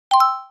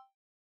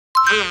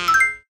CoComelon!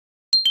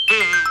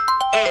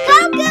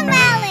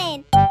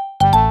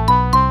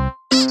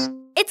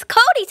 It's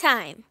Cody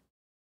time!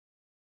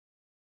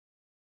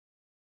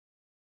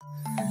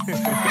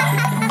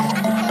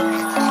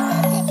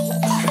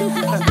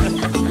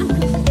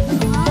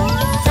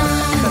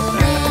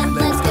 Dinoland,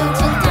 let's go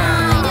to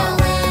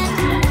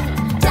Dinoland.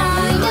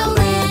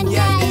 Dinoland,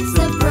 yeah, it's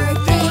a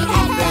birthday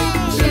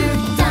adventure.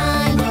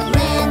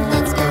 Dinoland,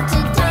 let's go to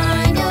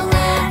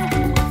Dinoland.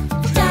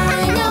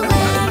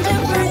 Dinoland, a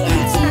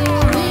birthday to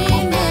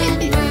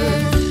remember.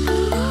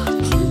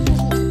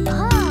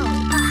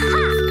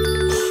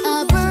 A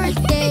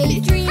birthday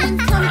dream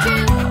come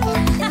true.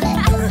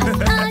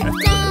 A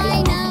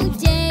dino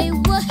day,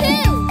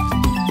 woohoo!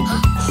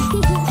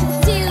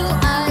 Do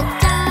a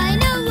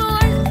dino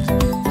roar,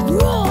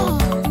 roar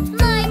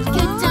like a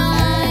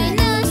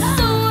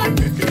dinosaur.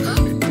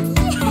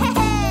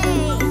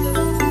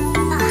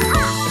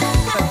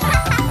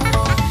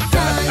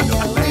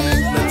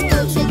 Dinoland, let's go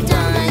to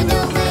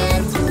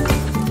Dinoland.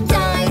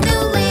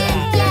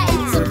 Dinoland, yeah,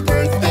 it's a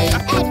birthday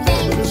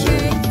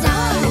adventure.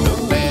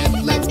 Dinoland,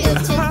 let's go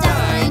to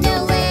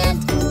Dinoland.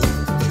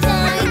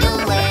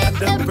 Dinoland,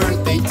 a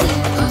birthday to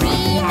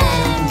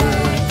remember.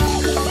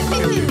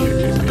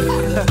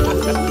 A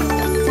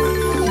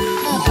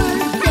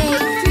birthday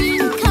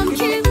dream come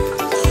true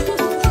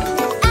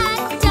at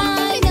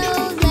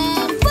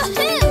Dinoland,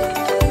 woohoo!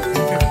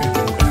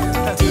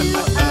 Do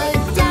a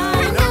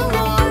dino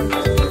roar,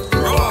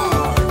 roar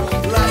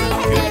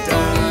like a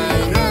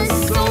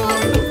dinosaur.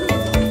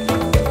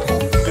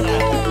 A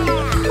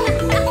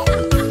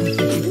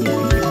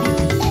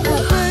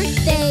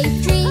birthday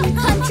dream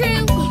come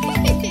true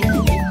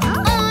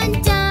on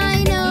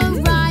dino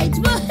rides,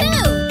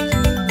 woohoo!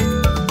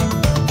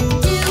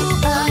 Do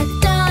a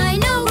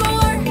dino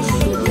roar,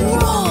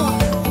 roar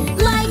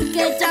like a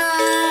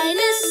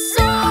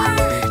dinosaur.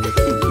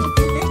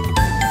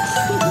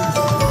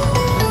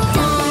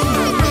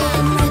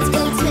 Dinoland, let's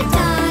go to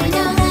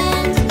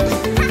Dinoland.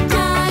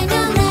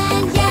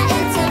 Dinoland, yeah,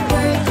 it's a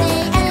birthday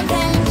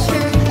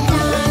adventure.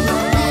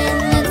 Dinoland,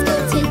 let's go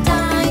to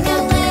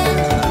Dinoland.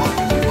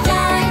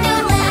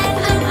 Dinoland,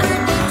 a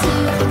birthday to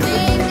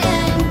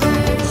remember.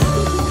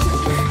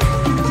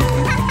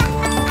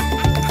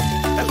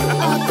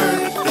 A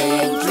birthday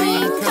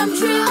dream come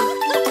true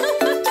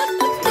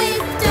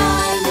with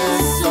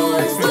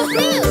dinosaurs,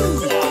 woohoo!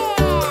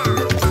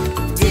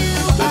 Do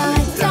a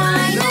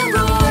dino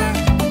roar,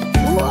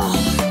 roar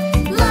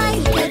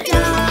like a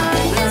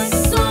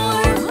dinosaur.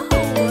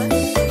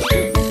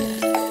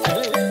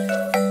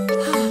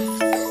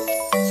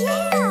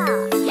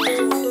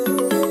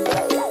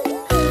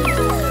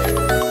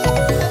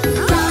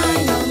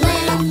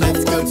 Dinoland,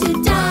 let's go to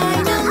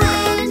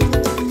Dinoland.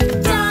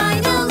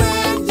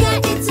 Dinoland, yeah,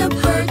 it's a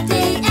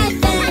birthday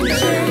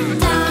adventure.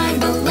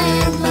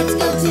 Dinoland, let's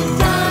go to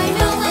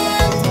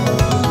Dinoland.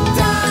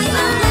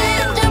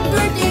 Dinoland, a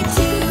birthday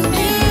to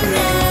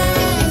remember.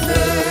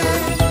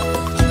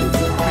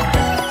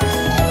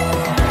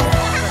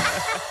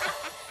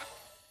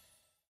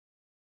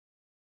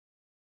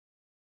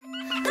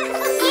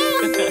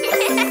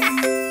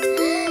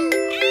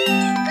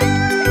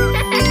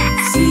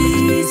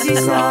 Cece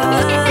saw a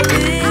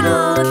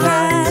little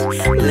cat,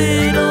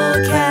 little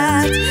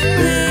cat,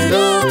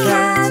 little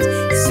cat.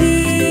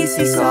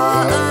 Cece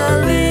saw a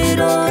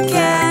little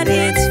cat,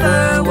 its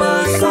fur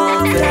was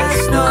soft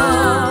as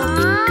snow.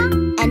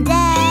 And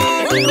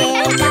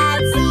everywhere that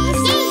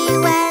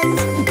Cece went,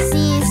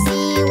 Cece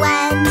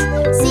went,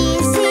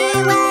 Cece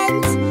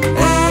went.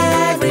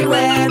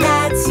 Everywhere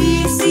that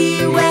Cece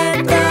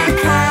went, the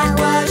cat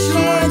was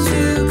sure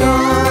to go.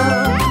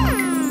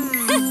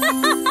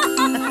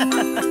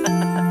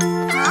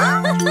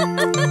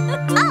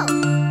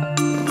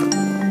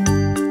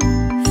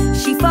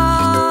 She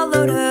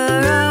followed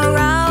her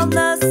around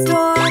the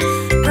store,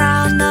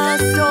 round the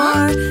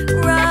store,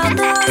 round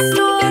the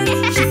store.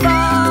 She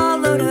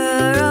followed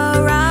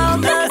her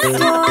around the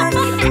store,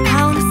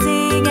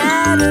 pouncing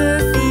at her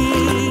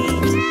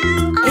feet.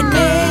 It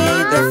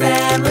made the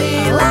family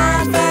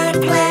laugh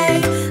and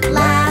play,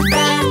 laugh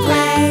and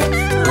play,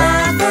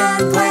 laugh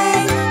and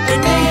play. It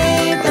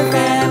made the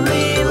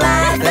family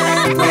laugh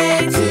and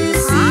play to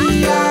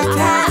see a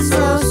cat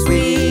so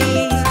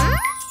sweet.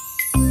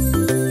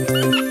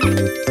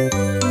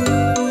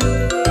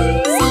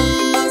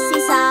 Cece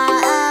saw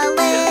a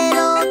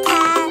little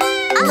cat,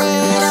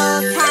 little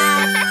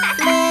cat,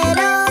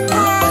 little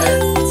cat.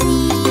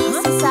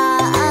 Cece saw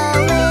a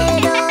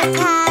little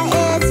cat,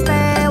 its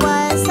fur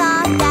was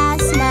soft as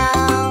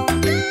snow.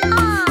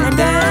 And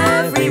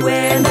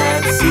everywhere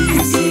that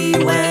Cece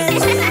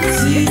went,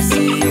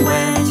 Cece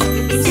went,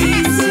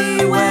 Cece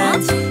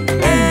went.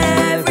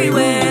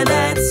 Everywhere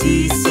that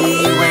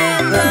Cece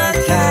went,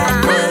 the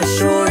cat was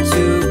sure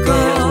to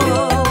go.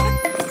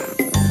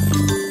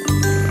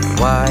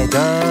 Why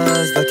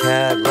does the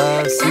cat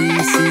love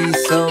Cece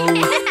so?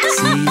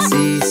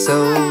 Cece so,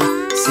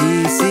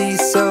 Cece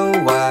so.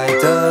 Why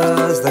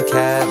does the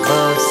cat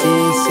love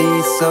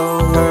Cece so?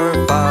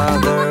 Her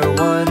father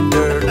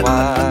wondered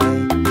why.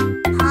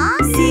 Huh?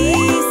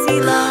 Cece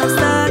loves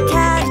the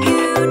cat,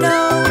 you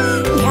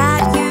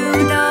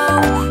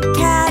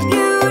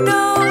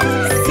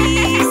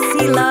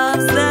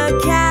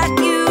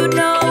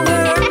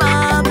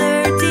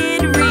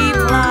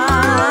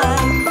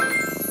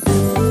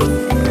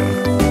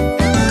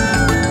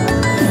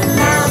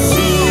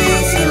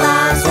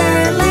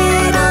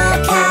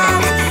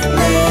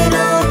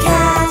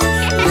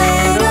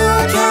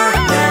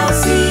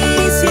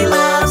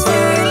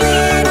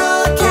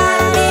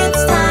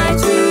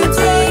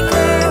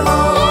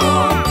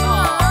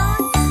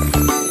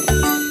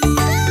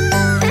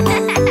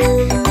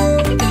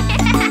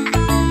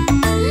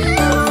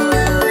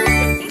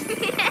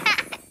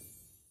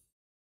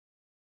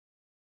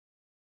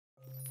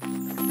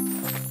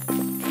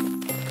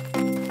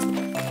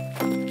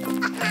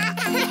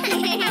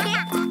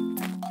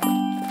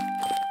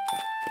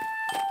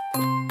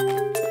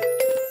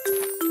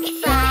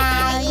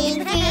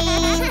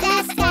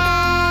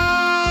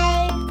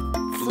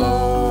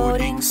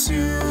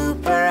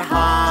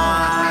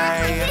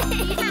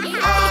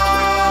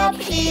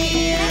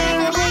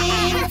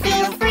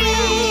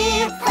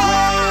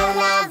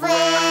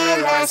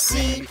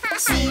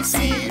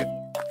Cece.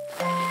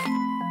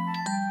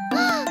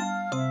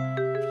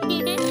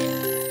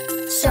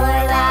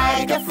 Soar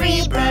like a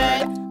free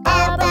bird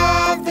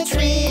above the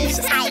trees.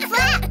 I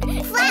flap,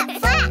 flap,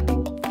 flap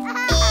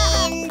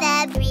in the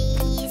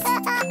breeze.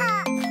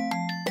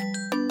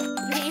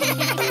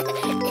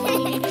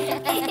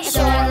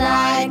 Soar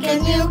like a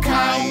new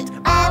kite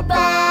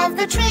above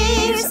the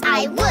trees.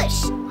 I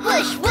whoosh,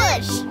 whoosh,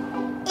 whoosh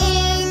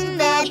in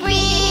the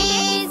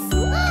breeze.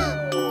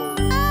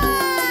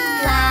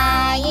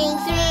 Flying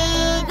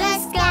through the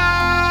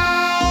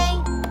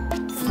sky,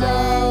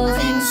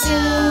 floating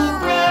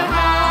super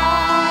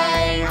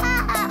high.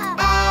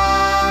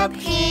 Up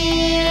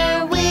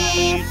here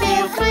we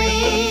feel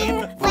free.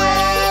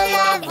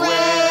 Vuela,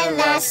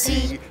 vuela,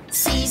 see,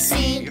 see,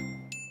 see.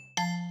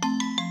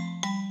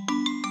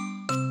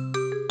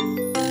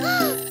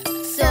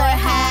 Soar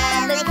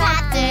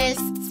helicopters,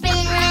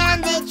 spin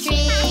round the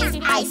trees.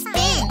 I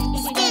spin,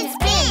 spin,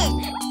 spin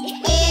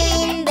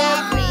in the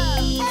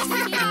breeze.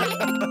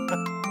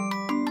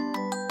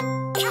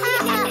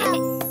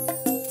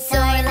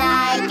 Soar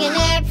like an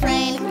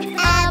airplane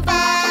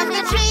above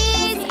the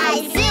trees. I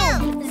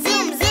zoom,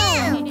 zoom,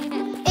 zoom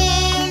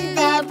in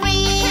the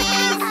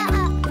breeze.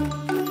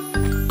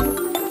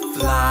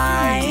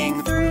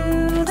 Flying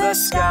through the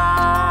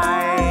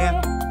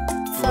sky,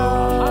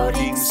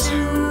 floating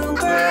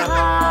super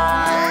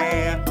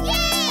high.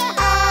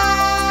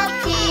 Up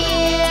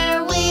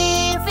here we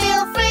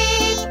feel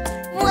free.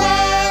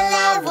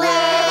 Vuela,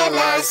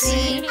 vuela,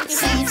 see,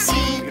 see,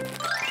 see.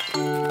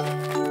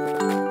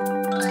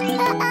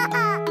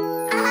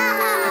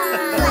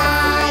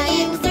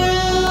 Flying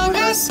through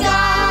the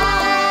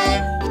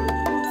sky,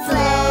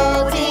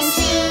 floating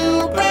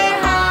super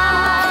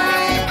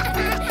high.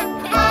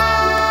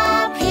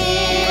 Up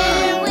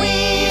here we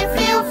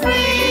feel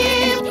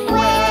free.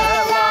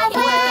 Vuela,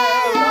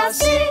 vuela,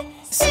 see,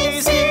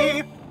 see,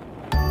 see.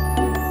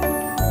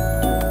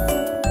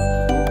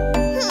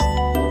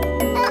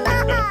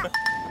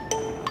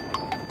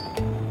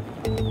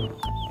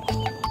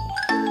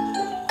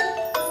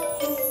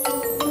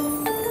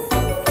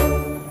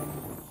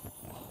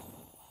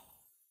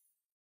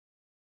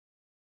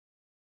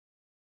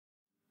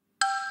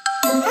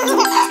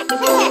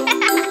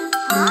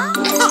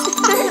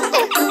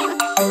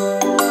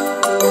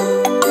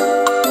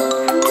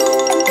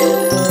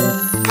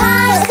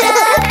 Pasta,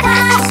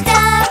 pasta,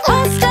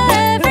 Pasta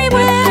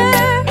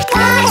everywhere.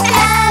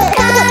 pasta,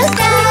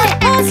 pasta.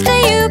 Pasta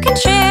you can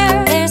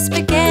share. There's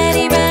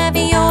spaghetti,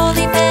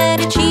 ravioli,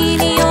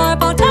 fettuccine, or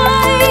bow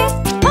tie.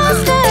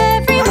 Pasta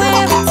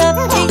everywhere. It's up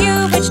to you.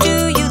 Which do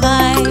you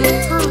like?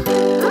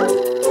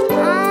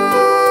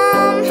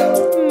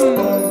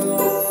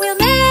 We'll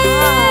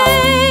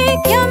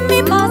make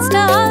yummy pasta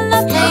a la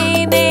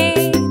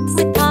Playmates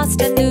with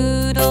pasta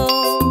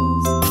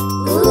noodles.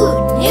 Ooh,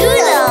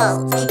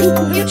 noodles.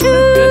 You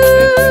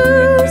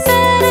choose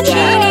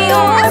fettuccine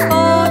or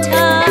bow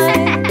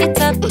tie. It's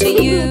up to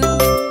you.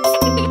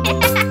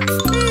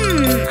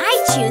 I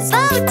choose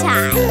bow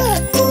tie.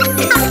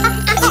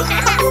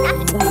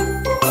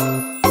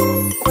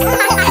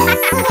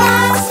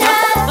 Pasta,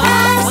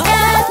 pasta,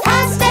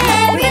 pasta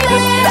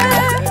everywhere.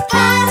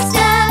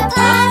 Pasta,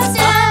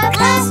 pasta,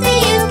 pasta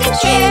you can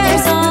share.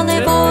 There's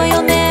olive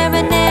oil,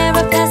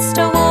 marinara,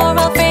 pesto, or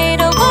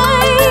Alfredo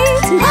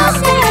white.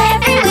 Pasta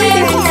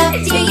everywhere. It's up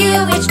to you.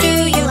 Which do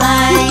you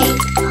like?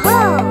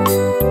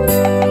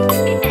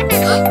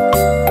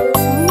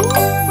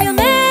 We'll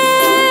make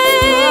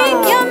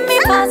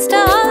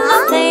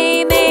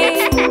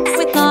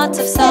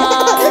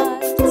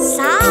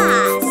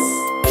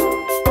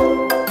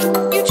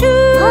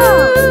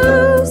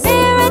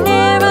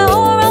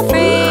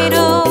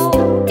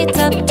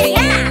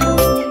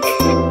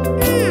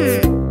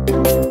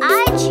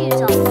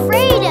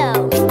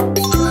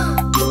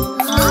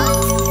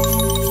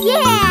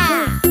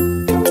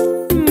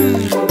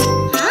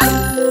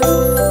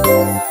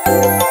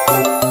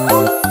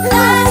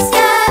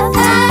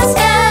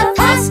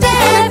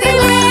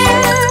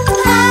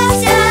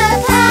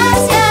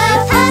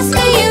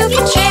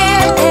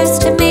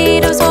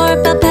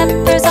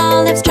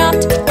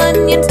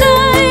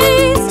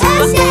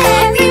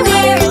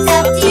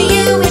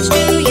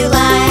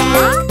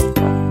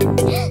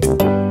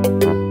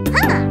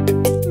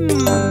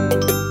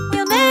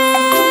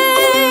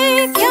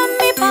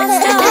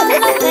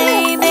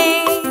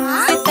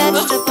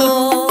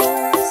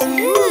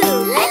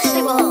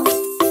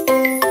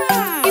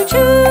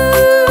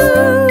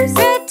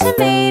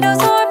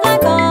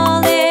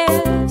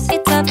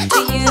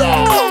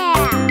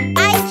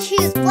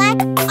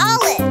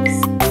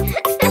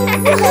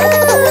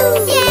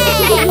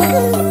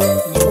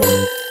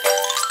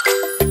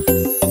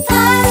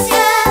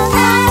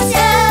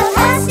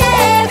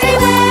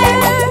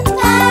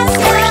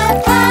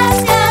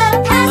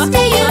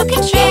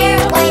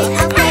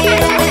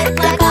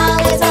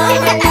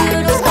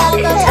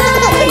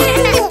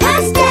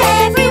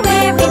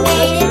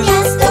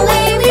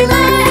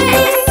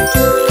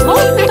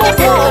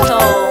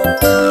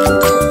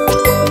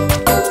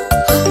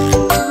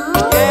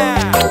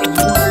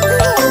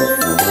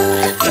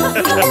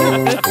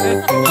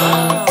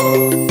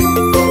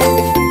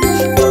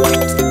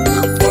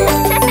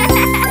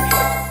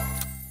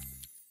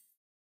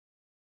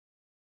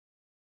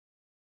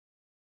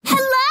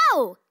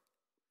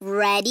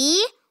Ready?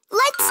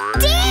 Let's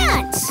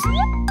dance! Who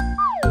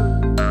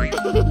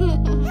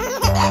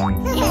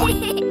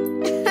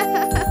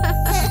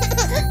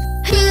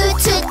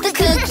took the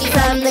cookie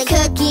from the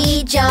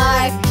cookie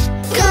jar?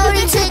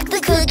 Cody took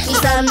the cookie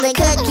from the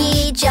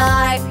cookie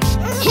jar.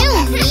 Who,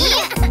 me?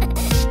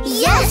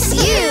 Yes,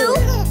 you!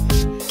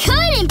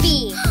 Couldn't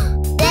be!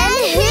 Then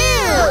who?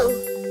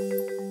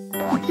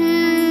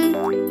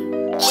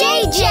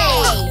 JJ!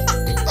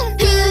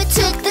 Who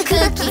took the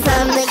cookie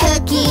from the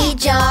cookie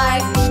jar?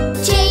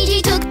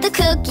 JJ took the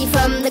cookie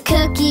from the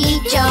cookie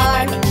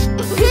jar.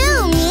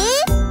 Who, me?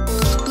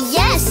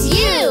 Yes,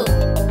 you!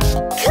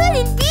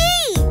 Couldn't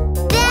be!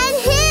 Then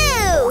who?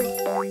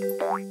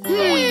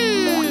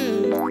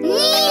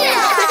 Nina!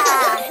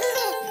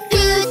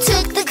 Who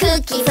took the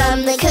cookie from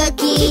the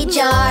cookie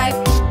jar?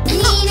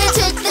 Nina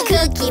took the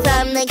cookie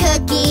from the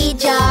cookie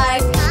jar.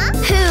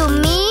 Who,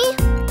 me?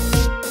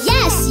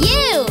 Yes,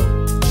 you!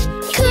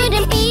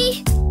 Couldn't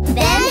be!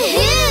 Then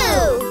who?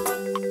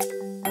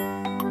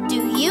 Do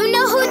you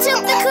know who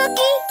took the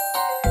cookie?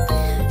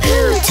 Who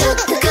took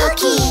the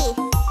cookie?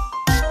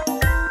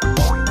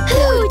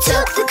 Who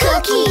took the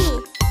cookie?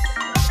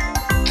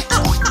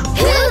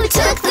 Who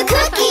took the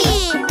cookie?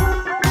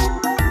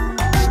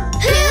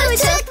 Who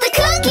took the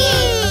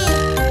cookie?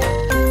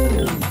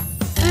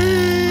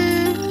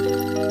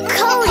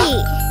 Cody.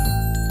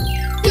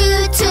 Who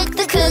took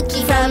the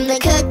cookie from the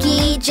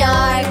cookie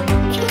jar?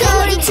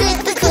 Cody took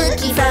the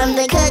cookie from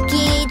the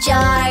cookie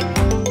jar.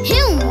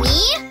 Who, me?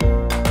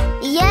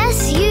 Yes,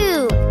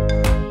 you.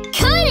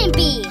 Couldn't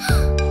be.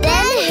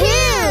 Then who?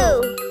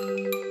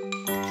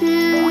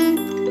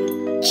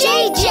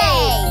 JJ.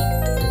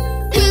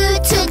 Who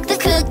took the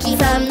cookie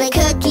from the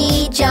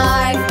cookie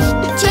jar?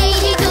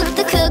 JJ took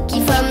the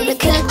cookie from the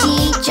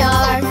cookie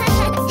jar.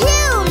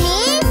 Who, me?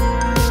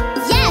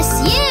 Yes,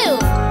 you.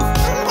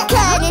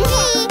 Couldn't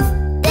be.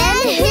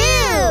 Then who?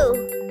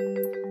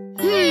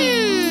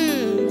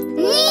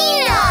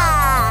 Nina.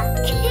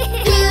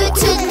 Who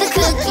took the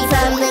cookie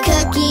from the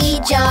cookie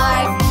jar?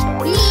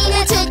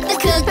 Nina took the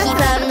cookie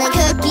from the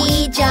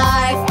cookie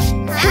jar.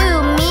 Who,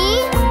 me?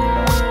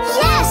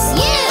 Yes,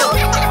 you.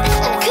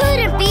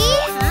 Couldn't be.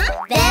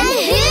 Then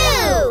who?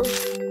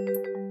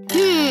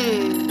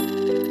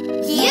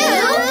 You?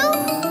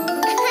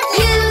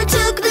 You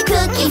took the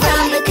cookie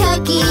from the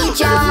cookie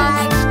jar.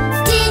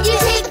 Did you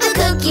take the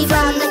cookie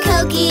from the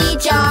cookie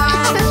jar?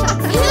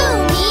 Who,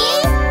 me?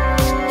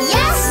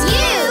 Yes,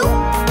 you.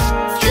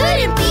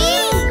 Couldn't be.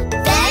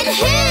 Then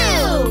who?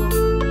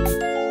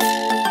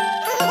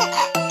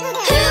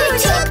 Who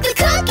took the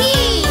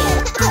cookie?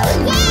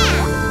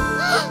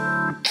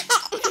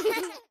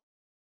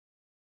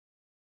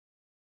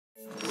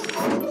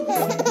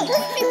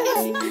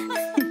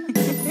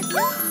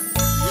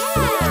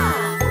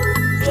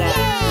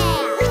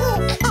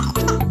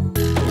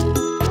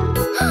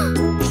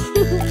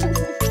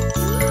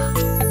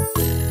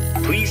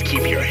 Please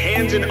keep your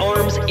hands and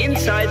arms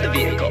inside the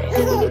vehicle.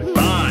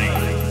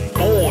 5,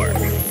 4,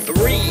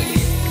 3,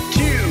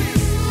 2,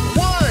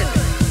 1,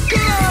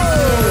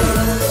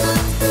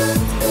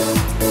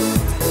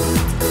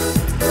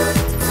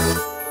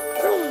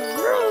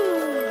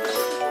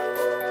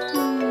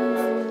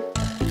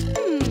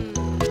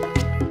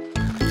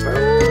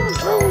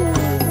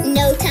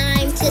 No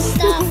time to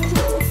stop.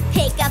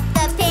 Pick up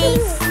the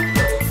pace.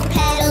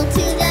 Pedal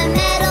to the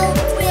metal.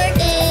 We're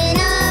in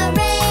a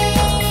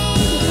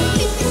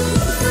race.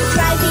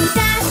 Driving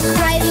fast,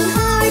 driving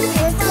hard.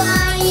 We're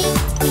flying.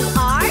 We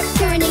are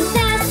turning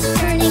fast,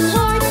 turning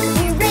hard.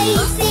 We're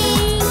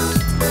racing.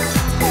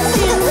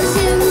 Zoom,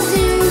 zoom,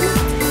 zoom.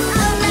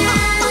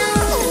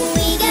 Around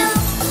we go.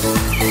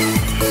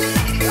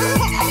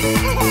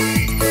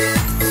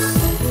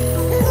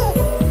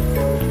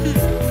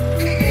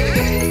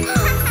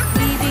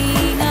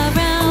 Weaving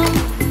around,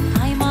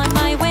 I'm on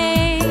my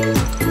way.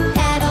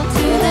 Pedal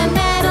to the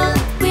metal,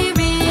 we're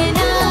in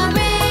a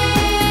race.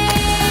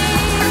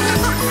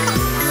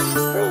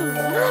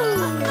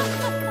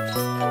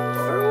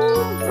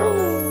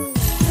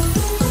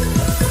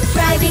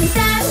 Driving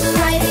fast,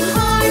 driving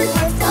hard,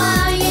 we're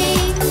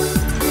flying.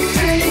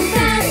 Turning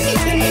fast,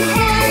 turning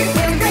hard,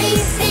 we're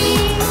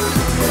racing.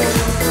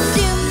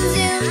 Zoom,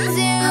 zoom,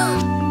 zoom.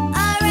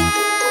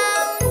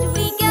 Around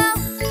we go.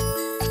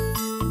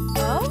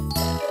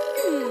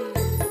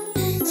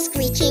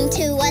 Screeching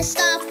to a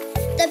stop,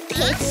 the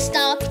pit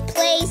stop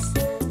place.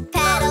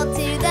 Pedal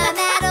to the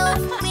metal,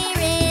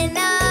 we're in a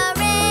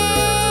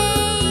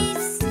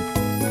race.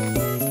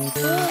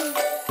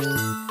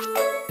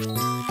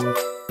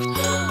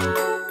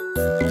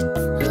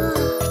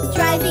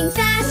 Driving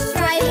fast,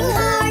 driving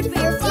hard,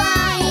 we're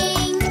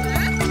flying.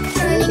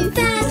 Turning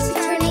fast,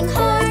 turning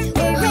hard,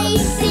 we're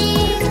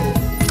racing.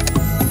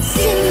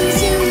 Zoom,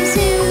 zoom,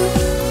 zoom.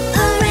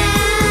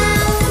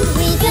 Around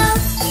we go.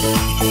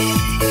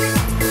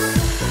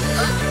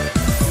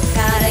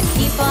 Gotta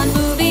keep on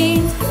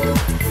moving.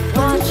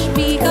 Watch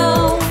me go.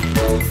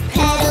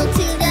 Pedal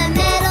to the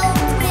metal,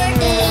 we're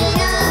in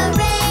a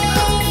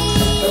race.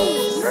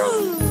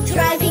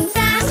 Driving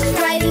fast,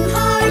 driving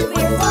hard,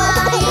 we're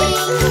flying.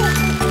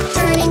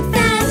 Turning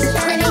fast,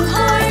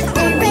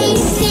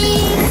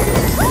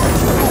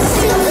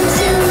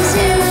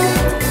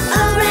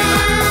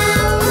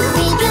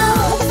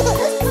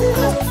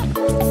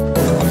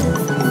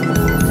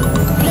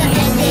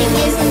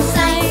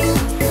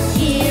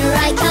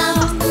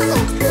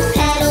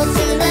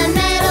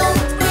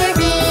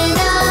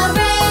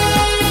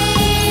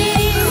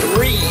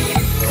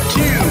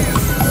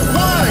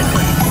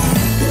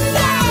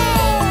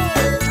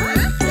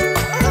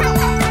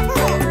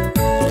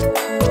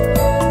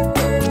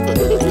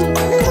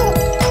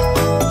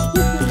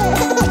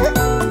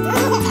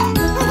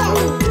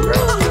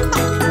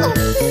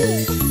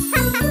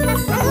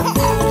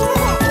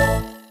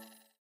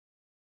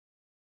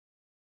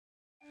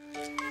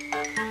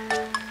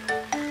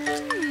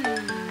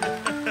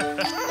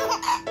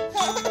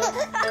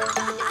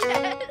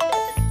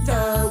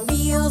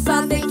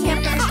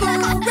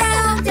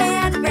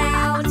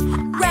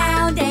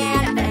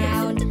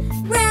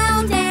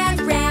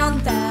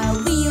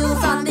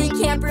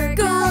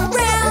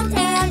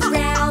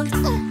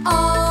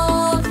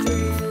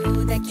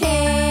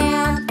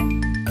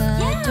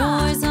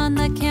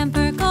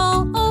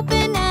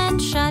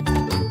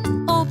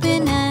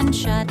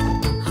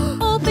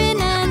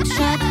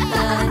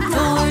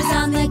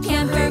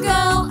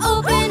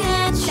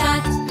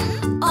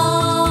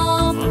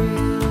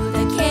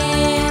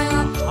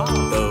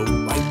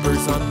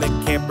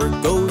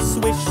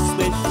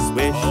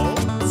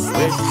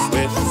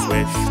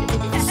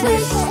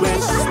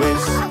 swish,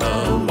 swish. The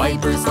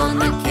wipers on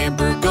the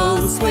camper go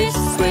swish,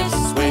 swish,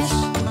 swish.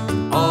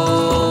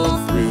 All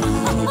through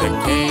the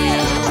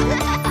camp.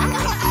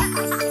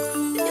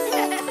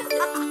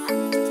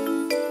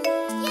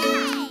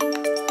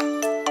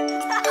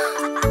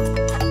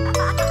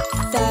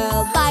 The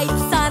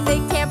lights on the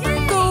camper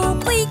go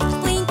blink,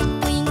 blink,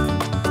 blink.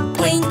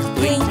 Blink,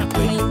 blink,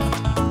 blink.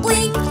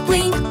 Blink,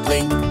 blink,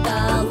 blink. The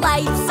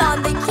lights on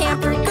the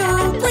camper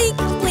go blink,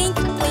 blink,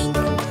 blink.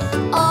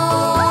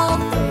 All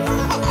through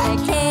the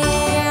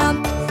camp.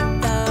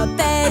 The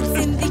beds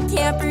in the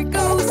camper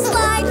go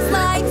slide,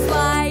 slide,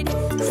 slide.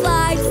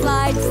 Slide,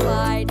 slide,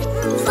 slide.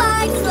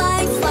 Slide,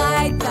 slide,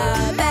 slide.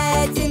 The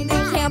beds in the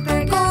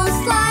camper go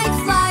slide,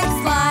 slide,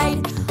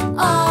 slide.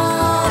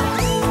 All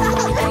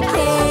through the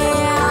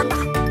camp.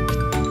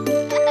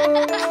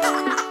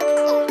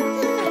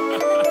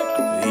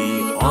 The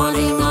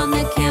awning on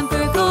the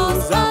camper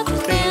goes up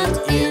and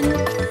in,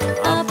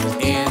 up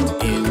and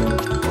in,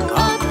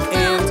 up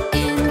and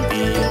in.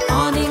 The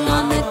awning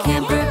on the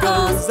camper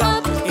goes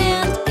up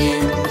and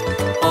in,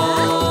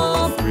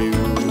 all through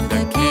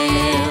the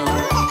camp.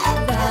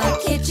 The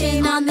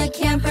kitchen on the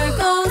camper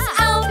goes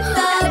out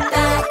the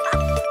back,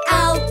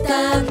 out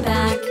the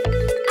back,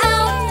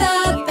 out the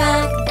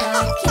back. The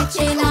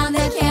kitchen on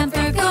the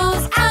camper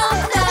goes out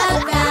the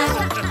back,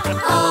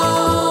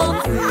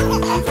 all through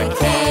the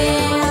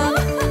camp.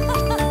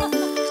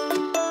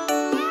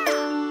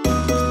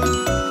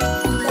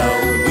 The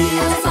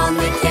wheels on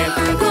the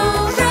camper go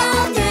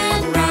round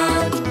and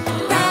round,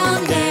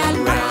 round and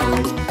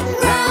round,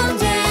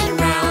 round and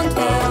round.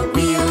 The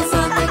wheels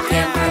on the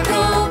camper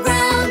go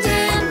round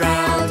and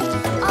round,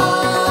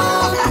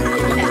 all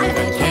through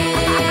the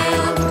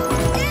camp.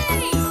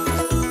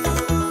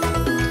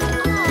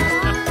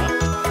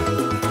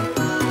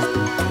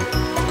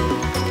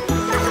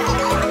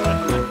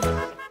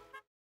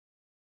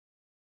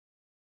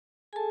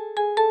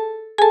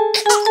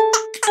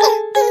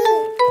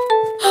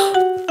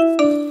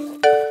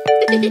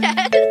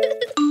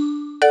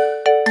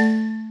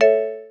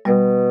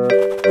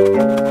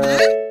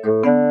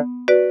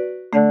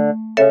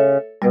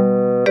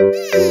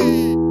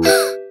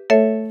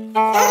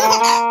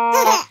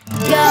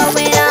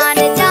 Going on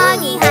a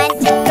doggy hunt,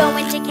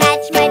 going to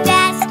catch my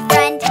best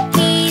friend.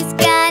 He's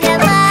gonna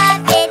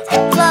love it.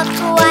 Look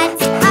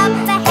what's up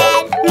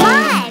ahead.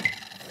 Mud!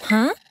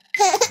 Huh?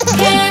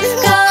 Can't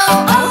go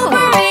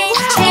over it,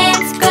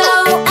 can't go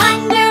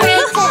under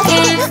it,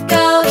 can't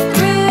go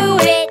through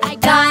it. I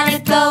gotta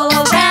go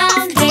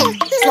around it.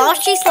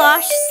 Sloshy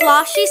slosh,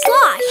 sloshy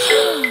slosh.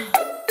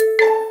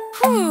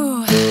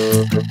 Whew.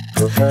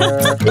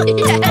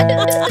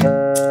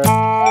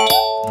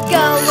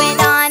 Going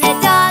on a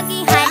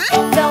doggy hunt,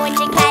 going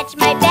to catch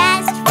my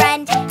best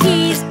friend.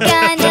 He's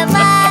gonna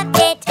love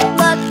it.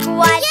 Look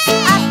what's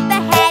up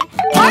ahead.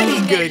 Goody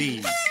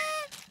goodies.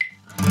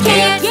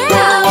 Can't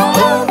go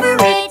over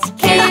it,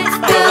 can't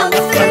go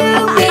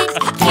through it,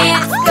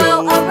 can't go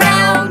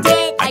around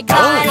it. I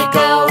gotta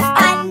go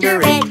under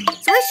it.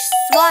 Swish,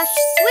 swash,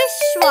 swish,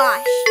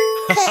 swash.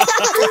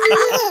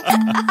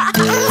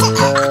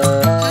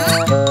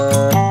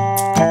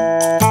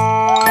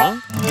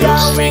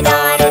 Going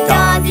on a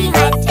doggy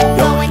hunt,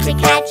 going to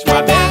catch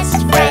my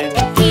best friend.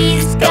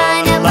 He's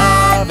gonna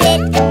love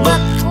it.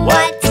 Look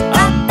what's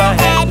up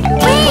ahead.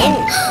 Win!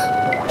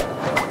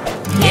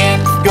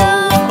 Can't go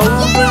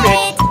over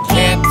it,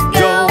 can't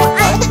go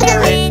under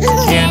it,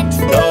 can't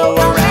go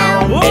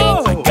around it.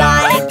 I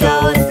gotta go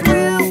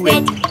through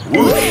it.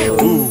 Whoosh,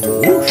 whoosh,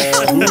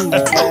 whoosh.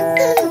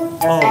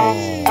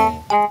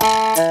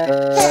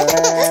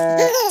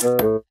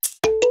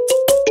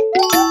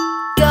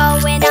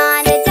 Going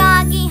on a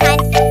doggy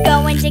hunt,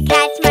 going to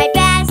catch my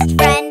best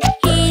friend.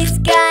 He's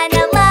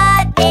gonna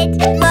love it.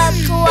 Look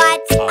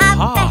what's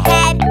up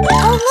ahead.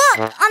 Oh, look,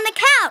 on the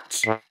couch.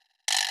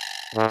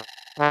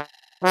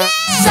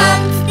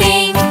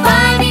 Something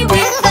funny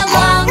with a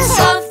long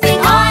soft thing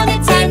on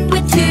its end,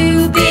 with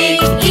two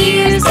big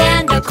ears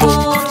and a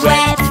cold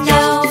wet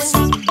nose.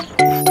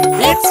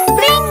 It's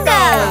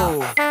Bingo!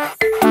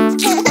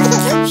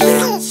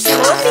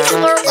 Slurpy,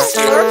 slurp,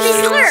 slurpy,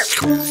 slurp.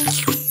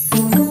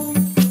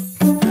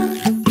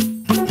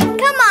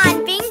 Come on,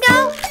 Bingo!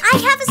 I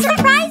have a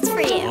surprise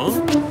for you.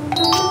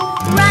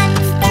 Run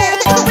through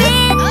the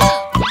wind,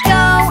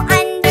 go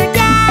under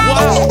dash,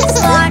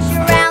 slosh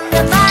around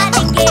the mud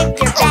and give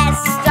your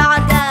best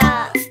dog a...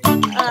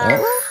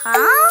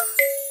 huh?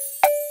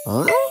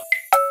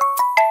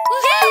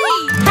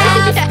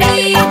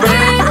 Happy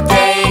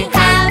birthday,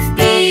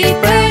 happy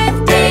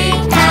birthday,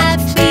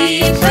 happy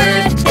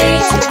birthday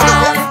to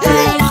our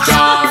good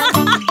dog.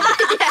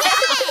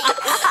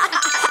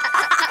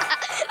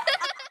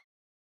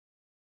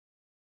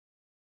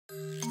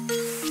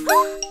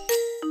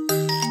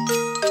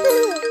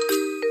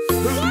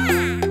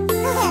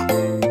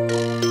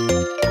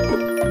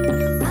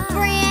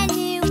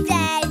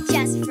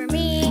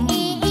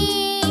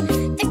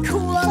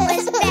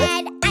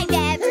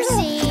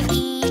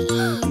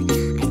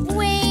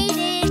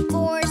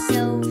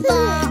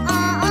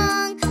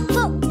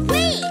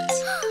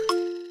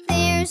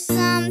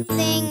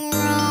 something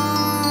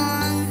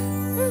wrong.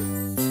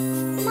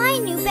 My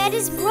new bed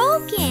is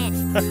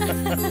broken.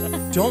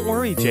 Don't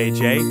worry,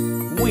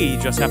 JJ. We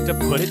just have to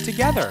put it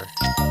together.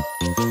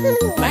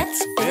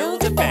 Let's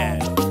build a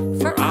bed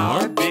for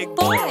our big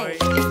boy.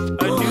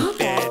 A new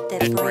bed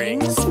that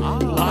brings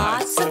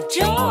lots of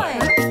joy.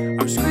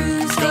 Our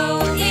screws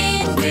go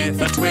in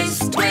with a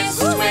twist,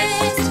 twist,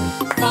 twist.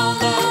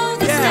 Follow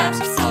the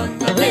steps on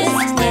the list,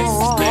 list,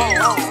 list.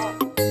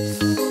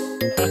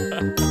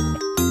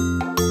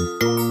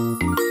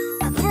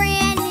 A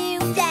brand new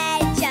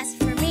bed just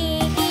for me.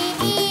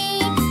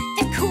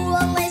 The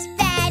coolest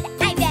bed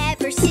I've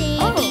ever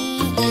seen.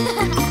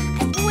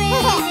 I've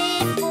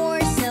waited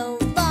for so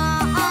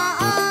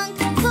long.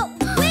 But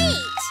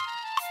wait!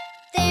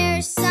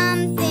 There's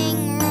something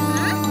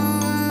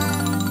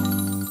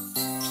wrong.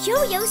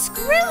 Yo-yo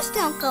screws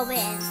don't go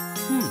in.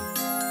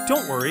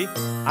 Don't worry,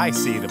 I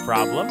see the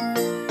problem.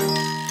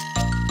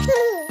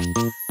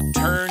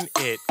 Turn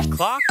it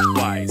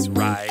clockwise,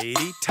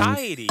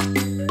 righty-tighty.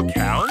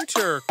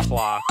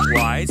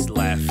 Counterclockwise,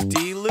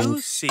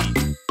 lefty-loosey.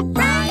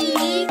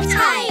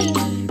 Righty-tighty,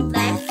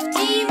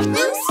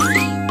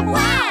 lefty-loosey.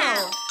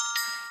 Wow!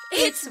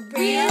 It's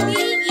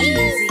really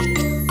easy.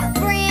 A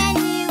brand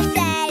new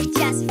bed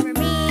just for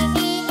me.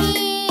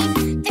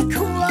 The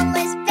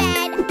coolest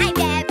bed I've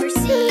ever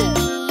seen.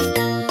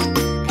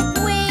 I've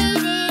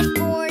waited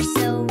for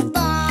so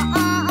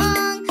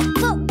long.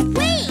 But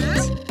wait!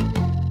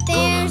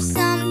 There's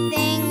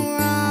something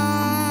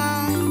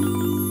wrong.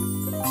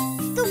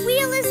 The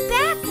wheel is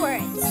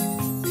backwards.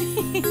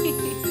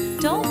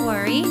 Don't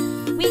worry,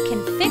 we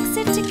can fix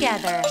it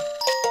together.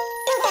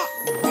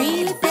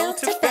 We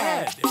built a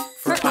bed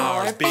for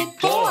our big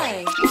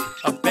boy.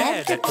 A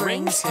bed that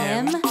brings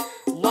him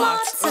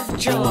lots of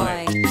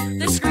joy.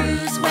 The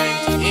screws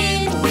went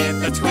in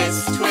with a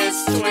twist,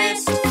 twist,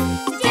 twist.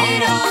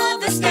 Did all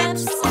the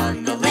steps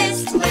on the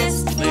list,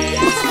 list,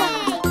 list.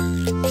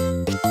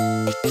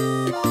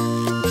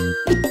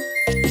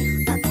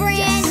 A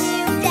brand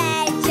new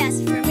bed just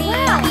for me.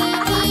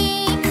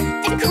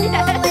 The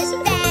coolest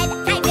bed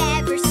I've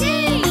ever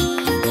seen.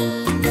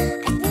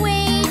 I've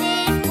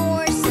waited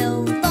for so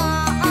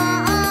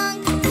long.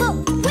 But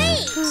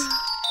wait!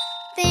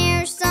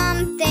 There's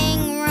something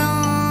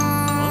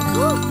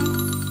wrong.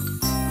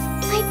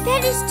 My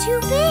bed is too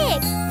big.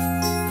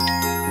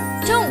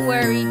 Don't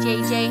worry,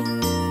 JJ.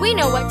 We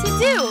know what to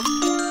do.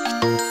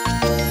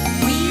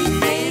 We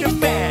made a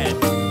bed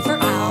for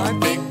our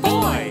big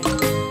boy.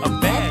 A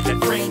bed that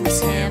brings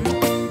him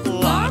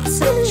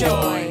lots of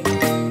joy.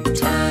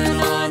 Turn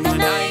on the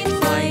night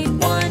light,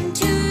 1,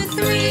 2,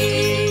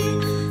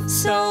 3,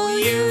 so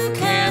you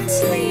can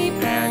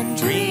sleep and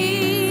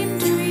dream,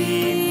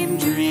 dream,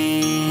 dream.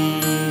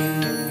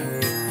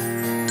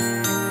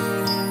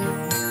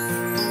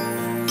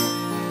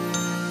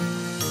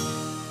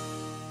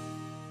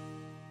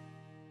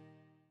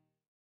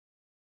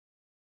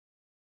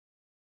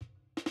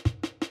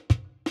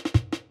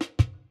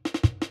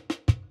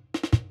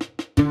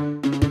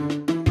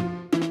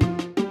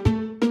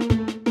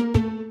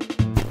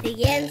 The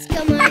ants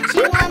go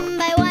marching one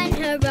by one,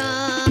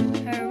 hurrah,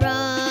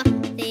 hurrah.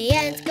 The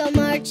ants go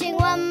marching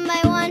one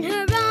by one,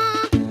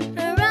 hurrah,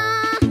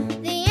 hurrah.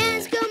 The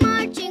ants go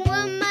marching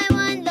one by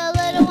one. The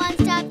little one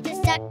stopped to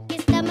suck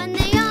his thumb, and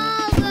they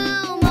all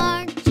go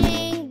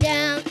marching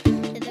down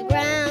to the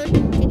ground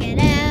to get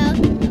out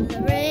of the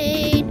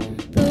rain.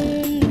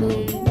 Boom,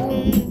 boom,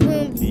 boom,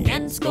 boom. The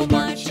ants go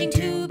marching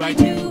 2 by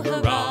 2,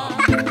 hurrah,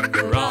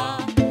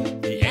 hurrah.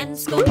 The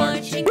ants go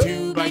marching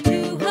 2 by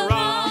 2,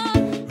 hurrah,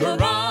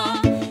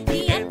 hurrah.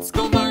 The ants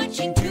go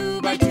marching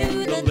 2 by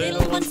 2. The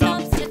little one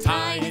stops to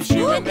tie his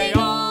shoe, and they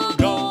all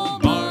go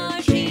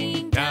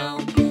marching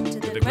down to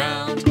the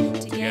ground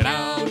to get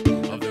out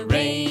of the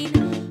rain.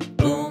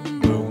 Boom,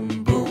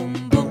 boom,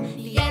 boom, boom.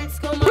 The ants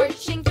go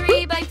marching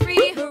 3 by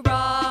 3,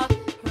 hurrah,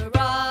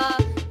 hurrah.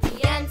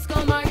 The ants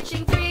go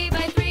marching 3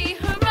 by 3,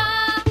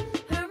 hurrah,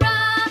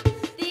 hurrah.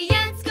 The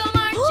ants go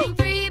marching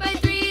 3 by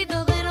 3.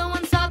 The little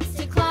one stops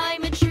to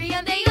climb a tree,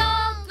 and they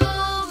all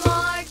go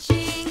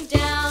marching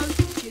down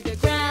to the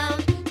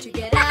ground to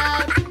get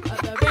out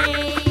of the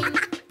rain.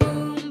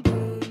 Boom,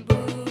 boom,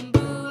 boom,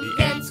 boom. The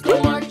ants go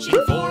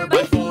marching 4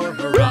 by 4,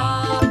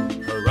 hurrah,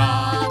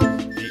 hurrah.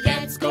 The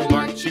ants go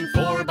marching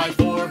 4 by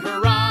 4,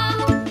 hurrah,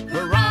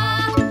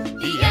 hurrah.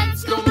 The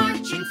ants go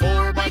marching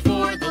 4 by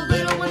 4. The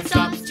little one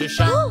stops to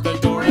shut the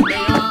door, and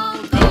they all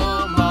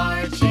go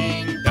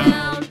marching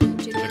down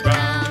to the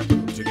ground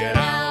to get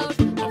out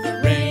of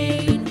the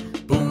rain.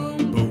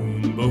 Boom,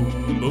 boom,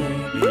 boom,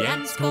 boom. The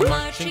ants go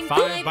marching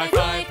 5 by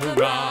 5,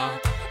 hurrah,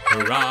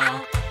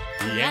 hurrah.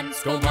 The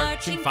ants go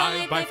marching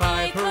 5 by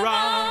 5,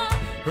 hurrah,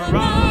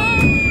 hurrah.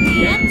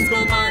 The ants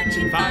go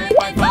marching 5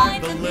 by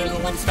 5. The little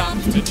one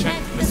stops to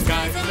check the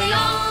skies, and they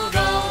all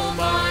go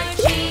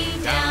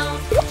marching down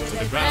to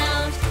the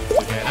ground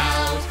to get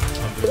out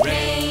of the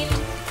rain.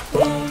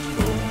 Boom,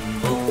 boom,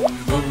 boom,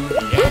 boom.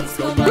 The ants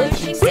go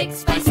marching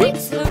 6 by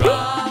 6,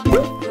 hurrah,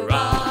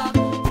 hurrah.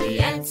 The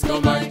ants go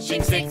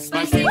marching 6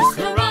 by 6,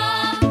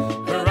 hurrah,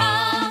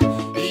 hurrah.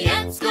 The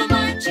ants go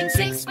marching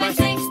 6 by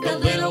 6.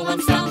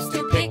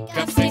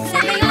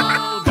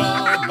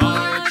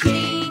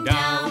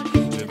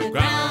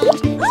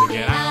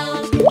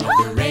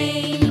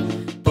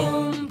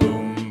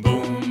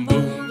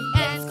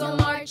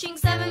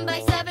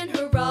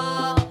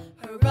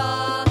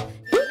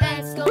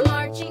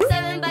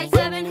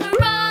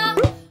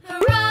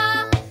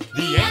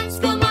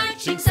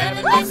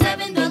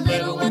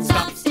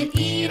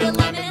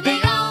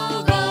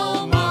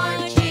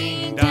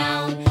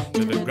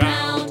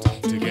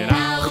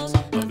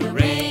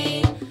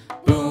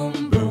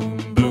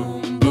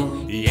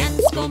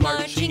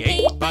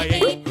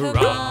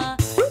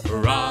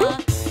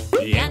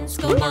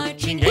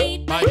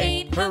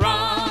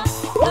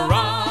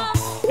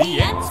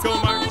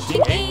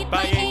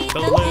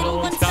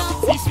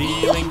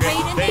 feeling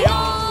great, they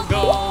all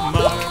go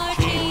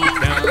marching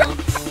down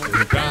to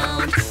the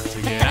ground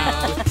to get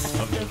out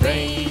of the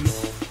rain.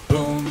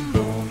 Boom,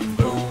 boom,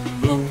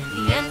 boom, boom.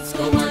 The ants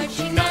go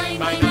marching 9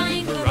 by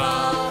 9,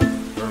 hurrah,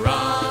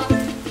 hurrah.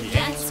 The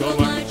ants go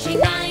marching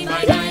 9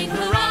 by 9,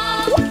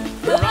 hurrah,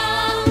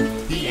 hurrah.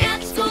 The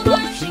ants go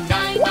marching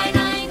 9 by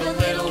 9. The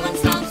little one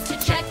stops to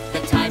check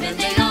the time, and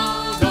they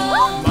all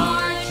go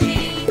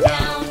marching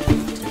down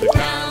to the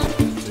ground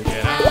to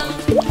get out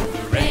of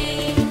the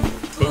rain.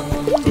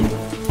 Boom, boom,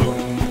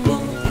 boom,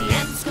 boom. The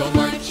ants go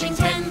marching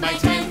 10 by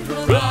 10,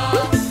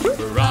 hurrah,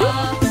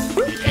 hurrah.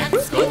 The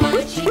ants go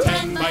marching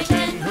 10 by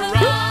 10,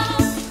 hurrah,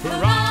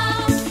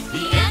 hurrah.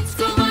 The ants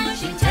go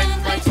marching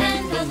 10 by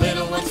 10. The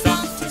little one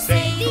stops to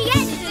say the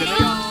end. They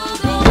all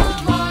go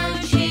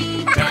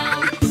marching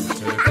down to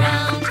the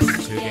ground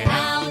to get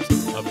out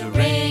of the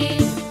rain.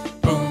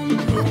 Boom,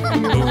 boom,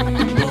 boom, boom.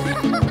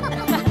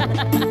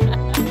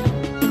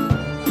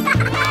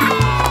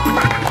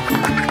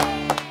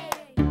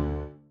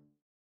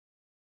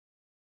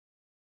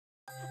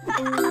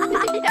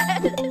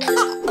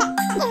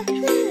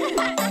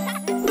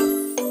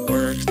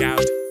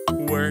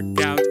 Work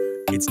out,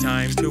 it's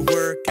time to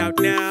work out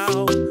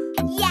now.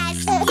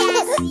 Yes,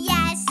 yes,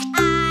 yes,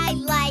 I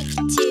like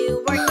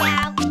to work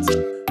out.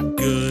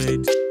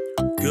 Good,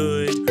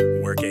 good,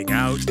 working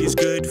out is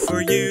good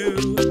for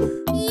you.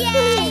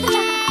 Yay,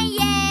 yay,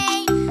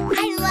 yay,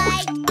 I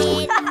like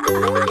it.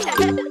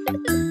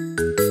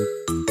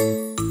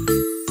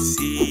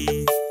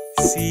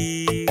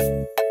 See,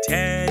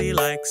 Teddy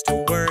likes to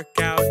work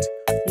out.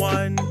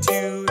 1,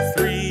 2,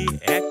 3,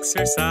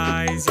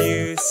 exercise,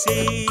 you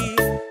see.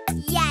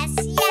 Yes,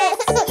 yes,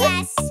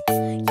 yes,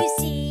 you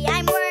see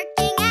I'm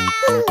working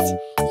out.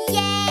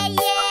 Yay,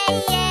 yay,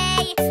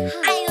 yay,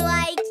 I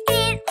like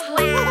it,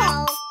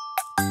 wow.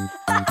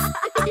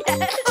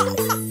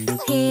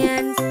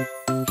 Hands,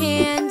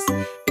 hands,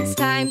 it's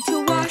time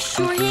to wash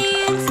your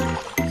hands.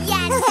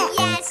 Yes,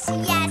 yes,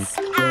 yes,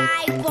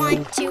 I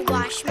want to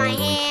wash my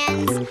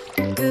hands.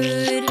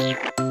 Good,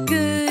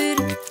 good,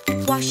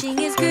 washing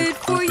is good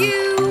for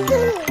you.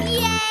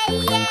 Yay,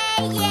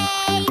 yay,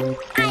 yay,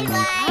 I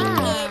like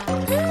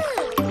it.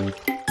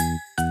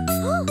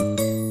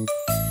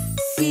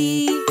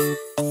 See,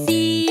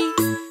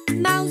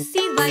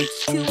 Mousy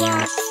likes to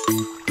wash.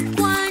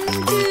 1,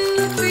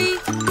 2, 3,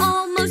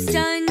 almost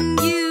done,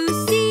 you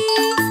see.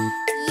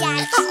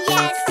 Yes,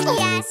 yes,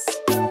 yes,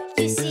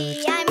 you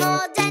see I'm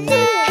all done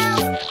now.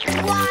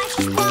 Wash,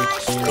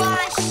 wash,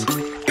 wash,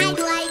 I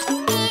like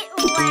it,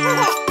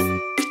 wow.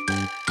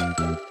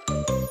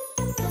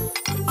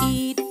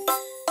 Eat,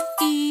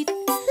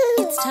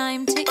 it's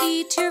time to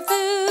eat your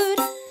food.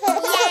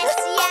 Yes,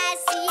 yes,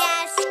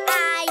 yes,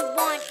 I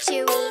want to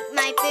eat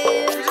my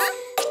food.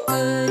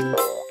 Good,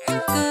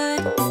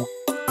 good,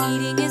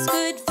 eating is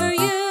good for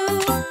you.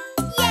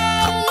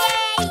 Yay,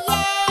 yay,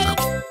 yay,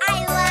 I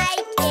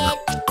like it.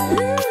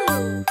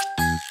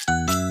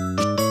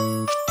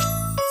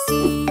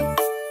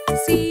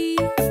 See,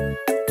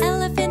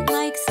 elephant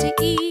likes to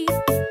eat.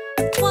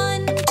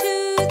 1,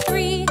 2,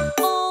 3,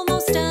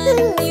 almost done,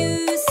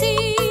 you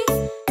see.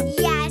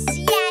 Yes,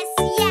 yes,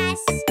 yes,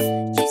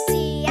 you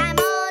see I'm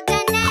all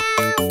done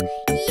now.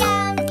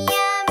 Yum,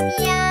 yum,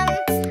 yum,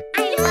 I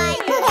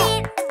like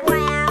it,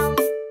 wow.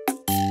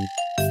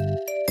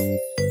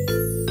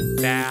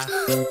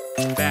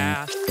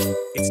 Bath,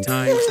 it's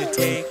time to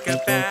take a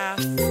bath.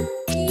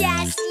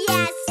 Yes,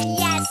 yes,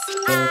 yes,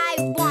 I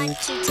want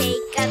to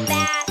take a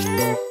bath.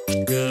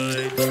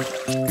 Good,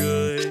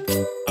 good,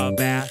 a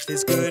bath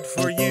is good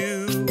for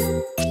you.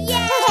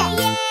 Yay,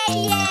 yay,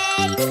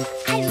 yay,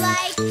 I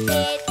like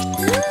it.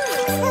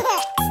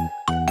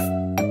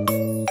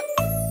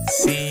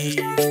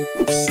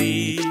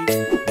 See,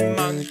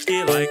 monkey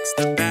likes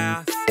the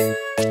bath.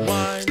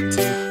 1,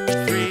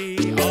 2,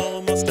 3,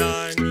 almost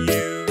done,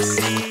 you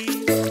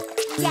see.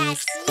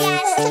 Yes,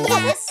 yes,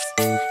 yes,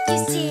 you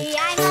see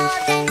I'm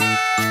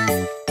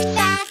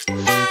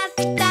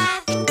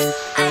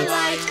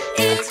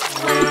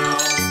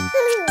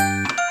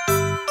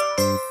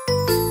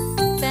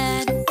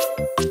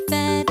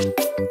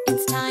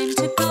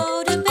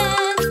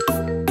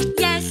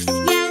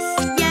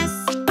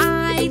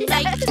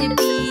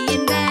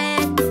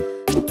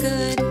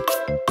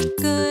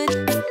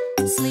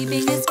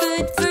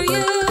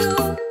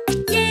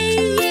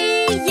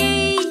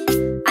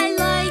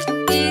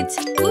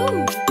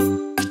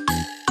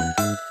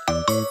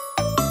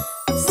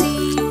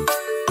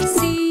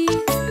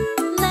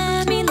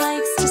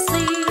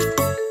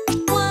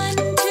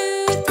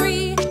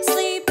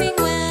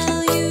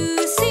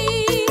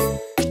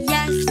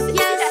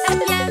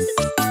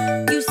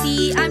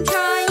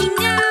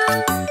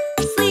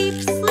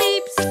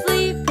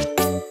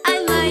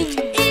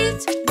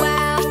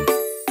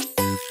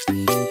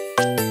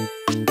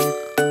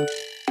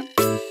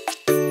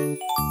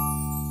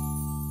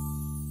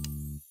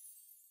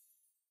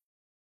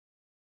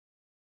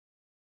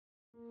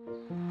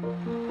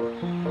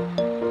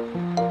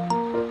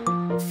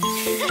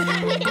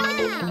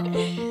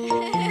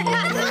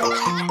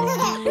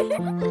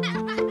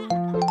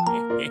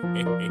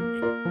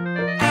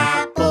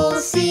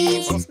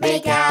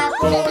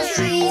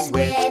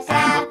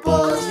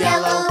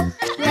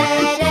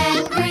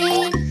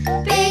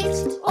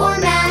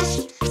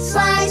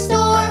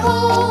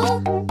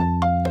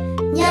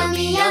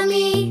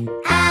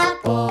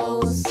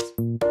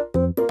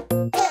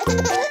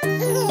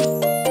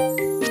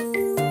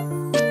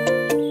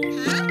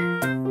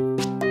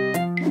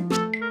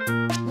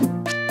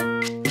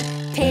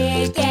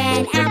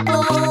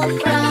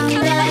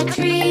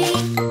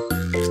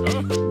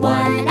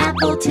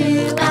apple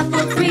 2,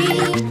 apple 3,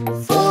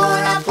 4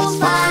 apples,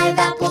 5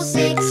 apples,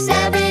 6,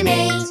 7,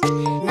 8,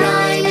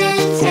 9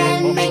 and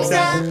 10 makes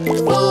a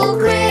full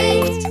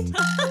crate.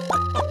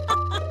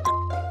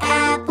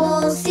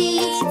 Apple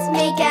seeds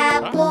make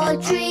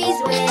apple trees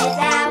with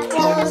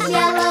apples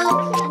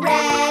yellow,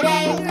 red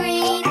and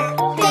green,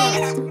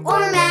 baked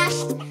or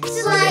mashed,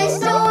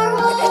 sliced or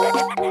whole.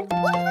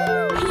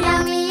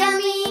 Yummy,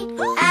 yummy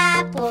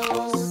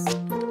apples.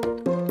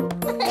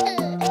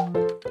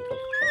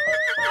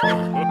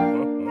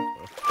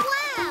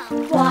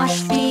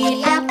 Wash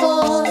the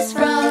apples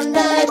from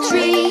the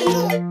tree.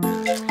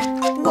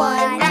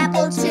 1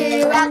 apple,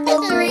 2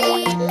 apple,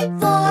 3,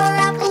 4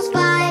 apples,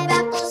 5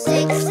 apples,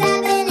 6,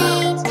 7,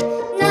 8,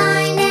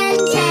 9 and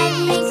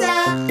 10 makes a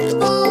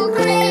full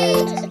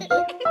crate.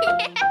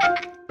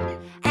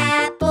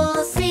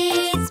 Apple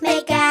seeds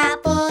make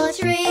apple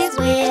trees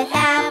with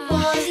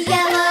apples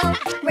yellow,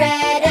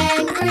 red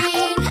and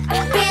green,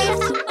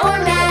 baked or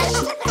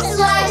mashed,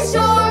 sliced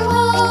or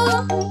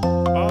whole.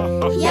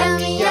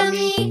 Yummy,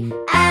 yummy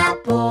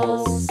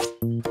apples.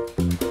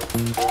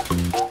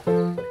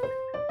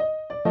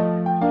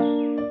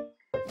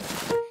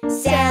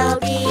 Sell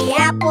the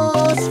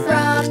apples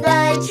from the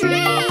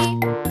tree.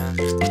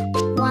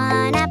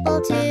 1 apple,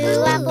 2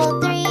 apple,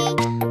 3,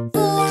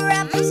 4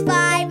 apples,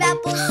 5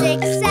 apples,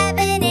 6,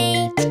 7,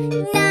 8,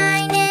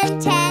 9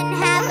 and 10.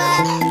 Have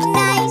a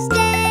nice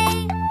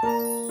day.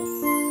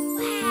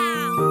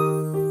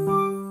 Wow.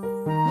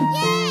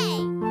 Yay!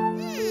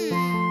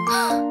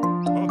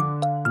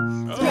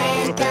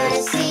 Plant the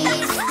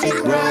seeds to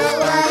grow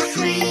a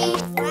tree.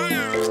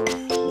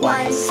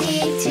 1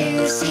 seed,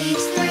 2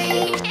 seeds,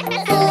 3,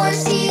 4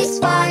 seeds,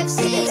 5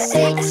 seeds,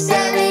 6,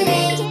 7,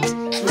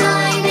 8,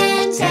 9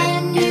 and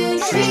 10 new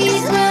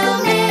trees will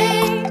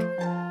make.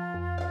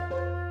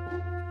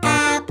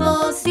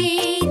 Apple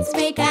seeds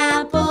make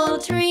apple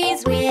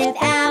trees with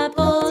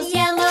apples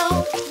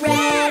yellow,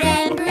 red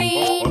and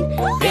green,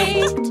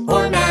 baked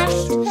or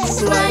mashed,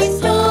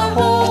 sliced or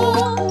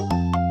whole.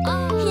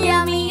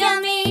 Yummy,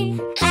 yummy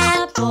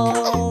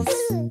apples.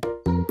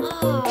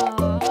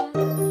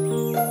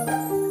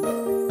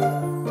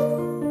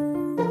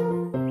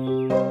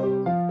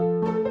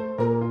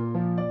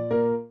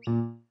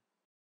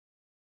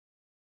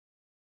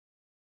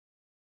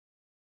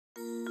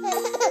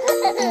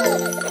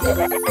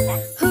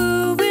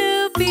 Who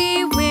will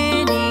be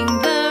winning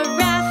the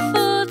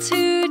raffle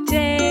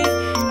today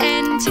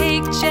and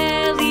take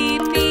Jelly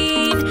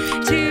Bean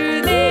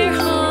to their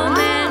home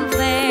and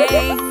play?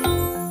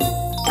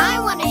 I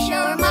want to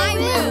show her my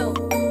room.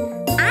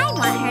 I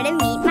want her to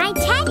meet my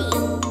teddy.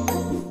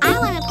 I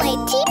want to play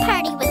tea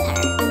party with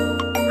her.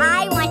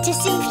 I want to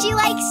see if she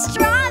likes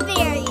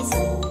strawberries.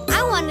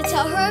 I want to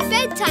tell her a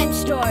bedtime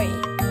story.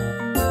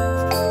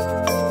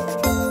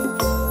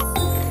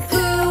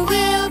 Who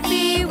will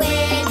be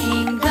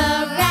winning the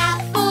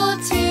raffle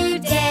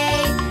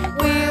today?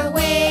 We're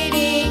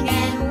waiting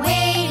and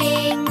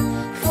waiting,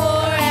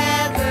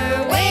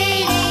 forever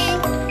waiting.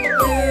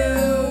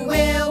 Who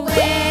will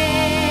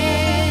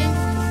win?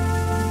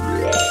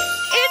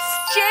 It's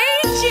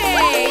JJ!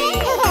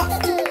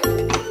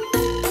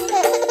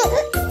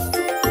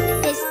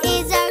 This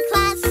is our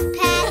class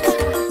pet.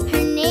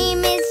 Her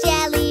name is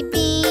Jelly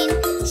Bean.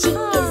 She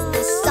is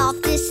the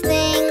softest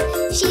thing.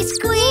 She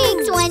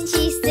squeaks when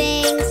she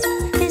sings.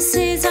 This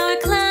is our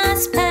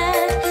class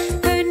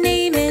pet. Her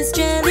name is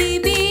Jelly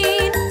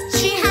Bean.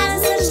 She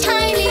has such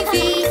tiny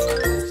feet.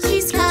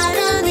 She's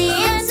cuddly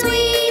and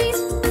sweet.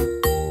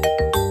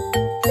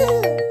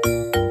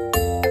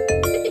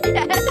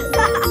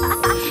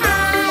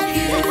 Have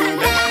you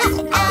met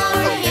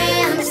our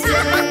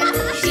hamster?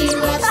 She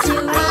loves to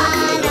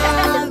run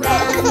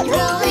around,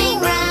 rolling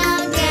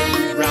round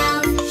and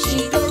round. She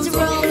goes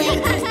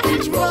rolling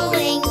and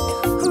rolling,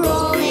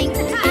 rolling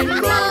and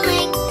rolling.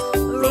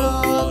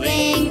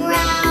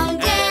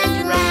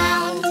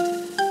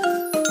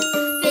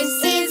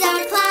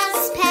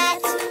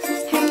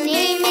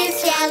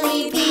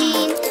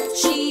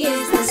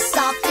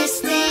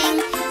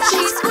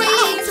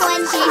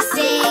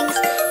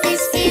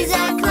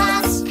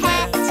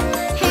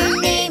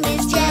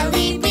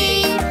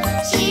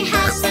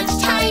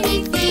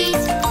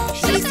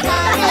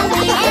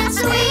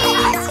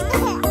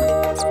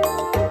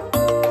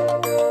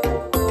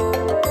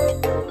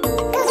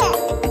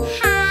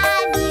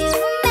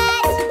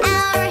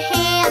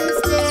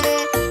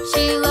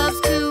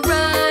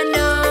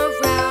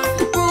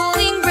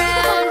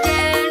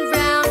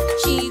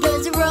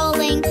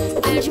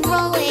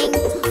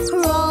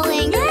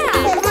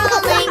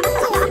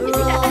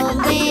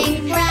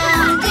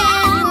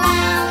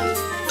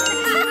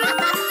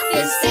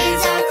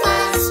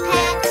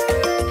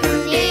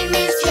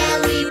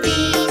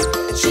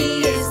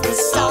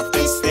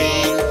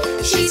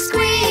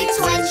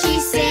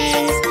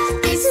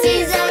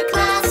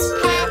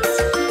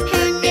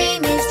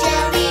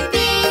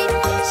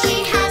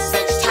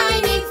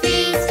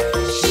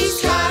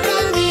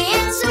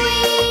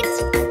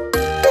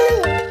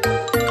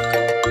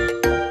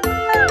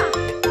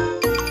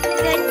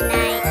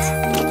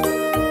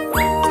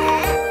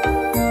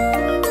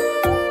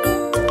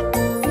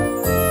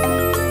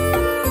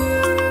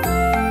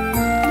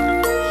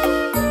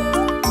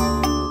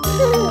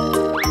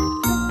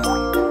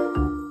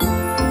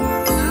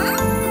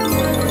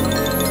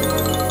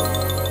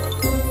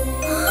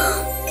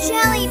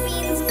 jelly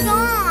bean's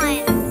gone.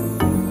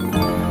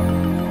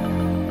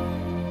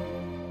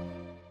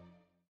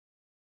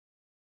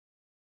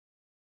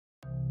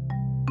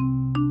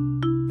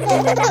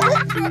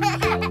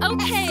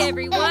 Okay,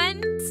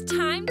 everyone, it's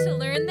time to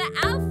learn the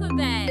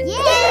alphabet.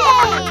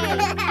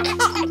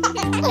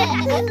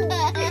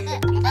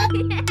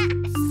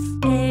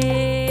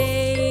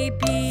 A,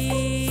 B,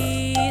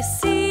 C,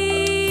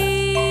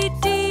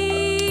 D,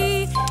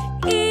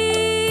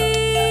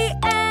 E,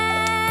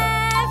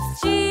 F,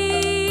 G,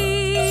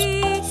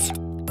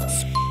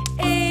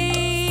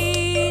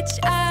 H,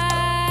 I,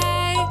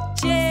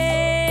 J,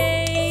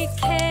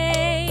 K,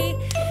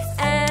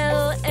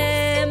 L,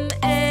 M,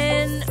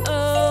 N,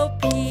 O,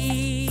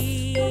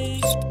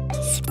 P,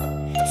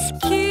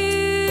 Q,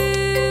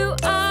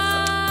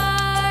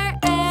 R,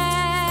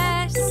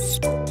 S,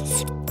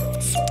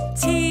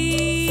 T,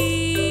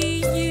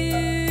 U,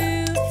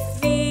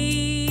 V,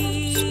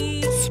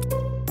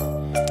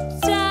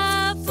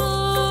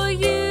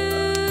 W,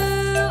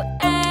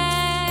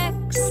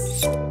 X,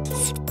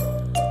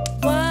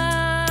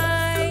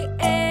 Y,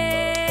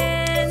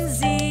 and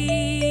Z.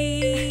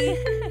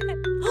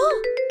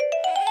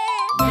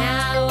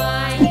 Now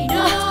I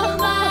know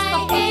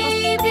my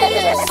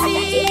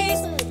ABCs.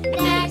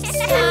 Next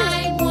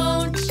time,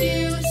 won't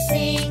you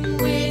sing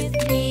with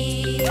me?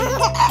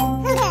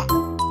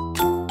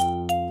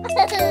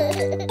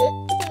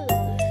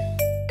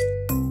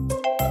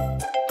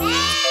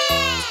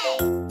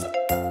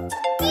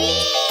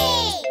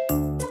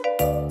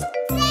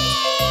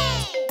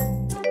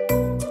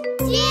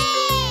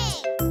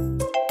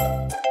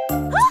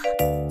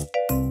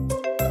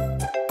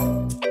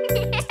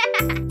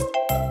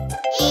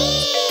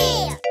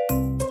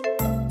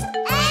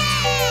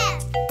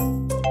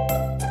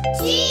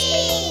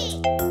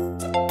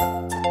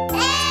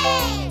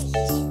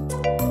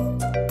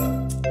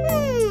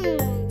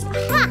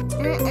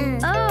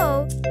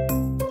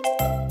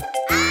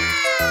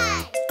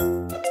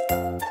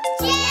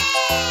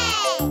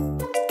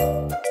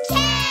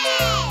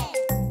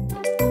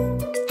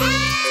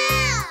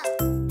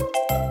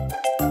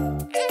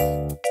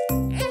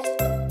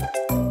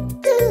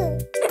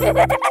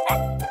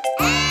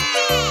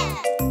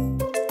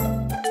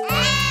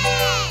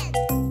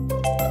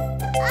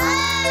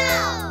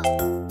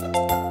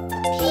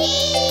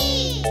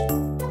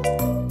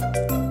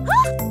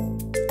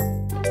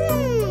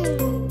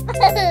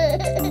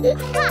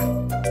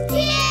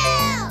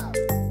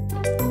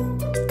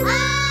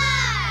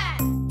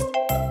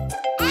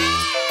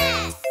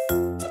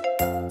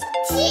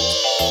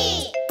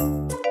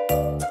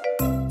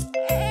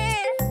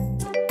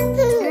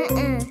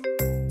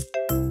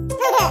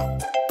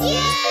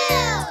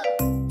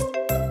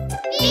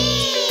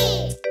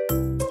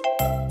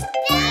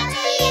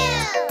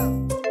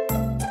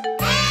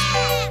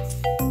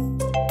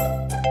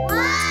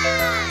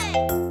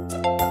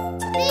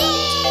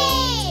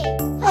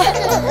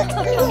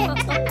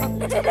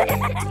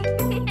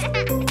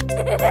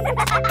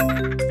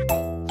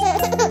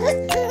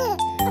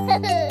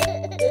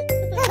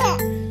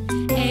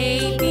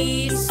 A,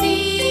 B, C,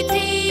 D,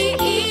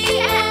 E,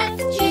 F,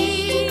 G,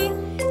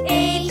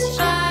 H,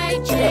 I,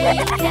 J,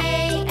 K,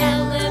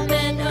 L, M,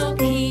 N, O,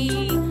 P,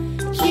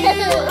 Q,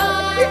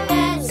 R,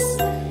 S,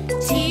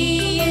 T,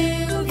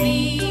 U, V,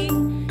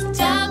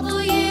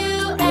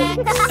 W, X,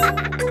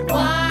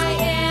 Y,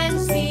 and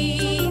Z.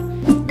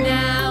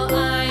 Now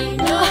I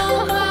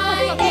know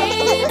my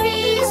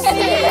ABCs.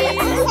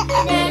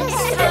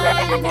 Next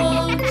time,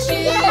 won't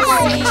you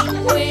sing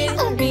with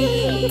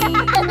me?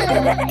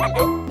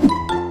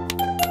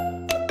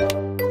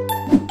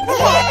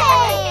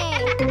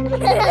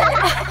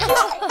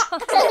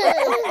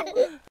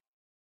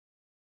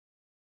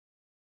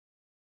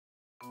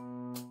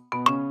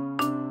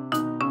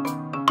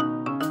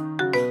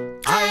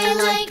 I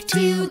like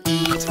to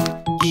eat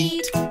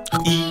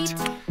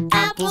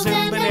apples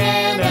and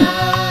bananas.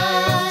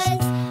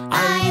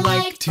 I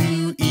like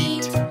to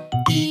eat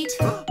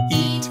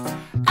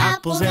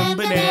apples and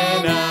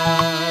bananas.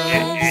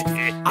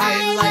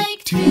 I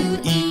like to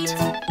eat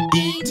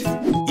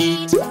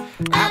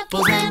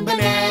apples and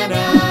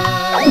bananas.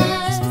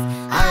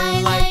 I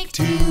like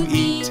to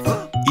eat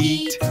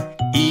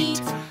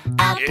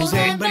apples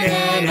and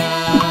bananas.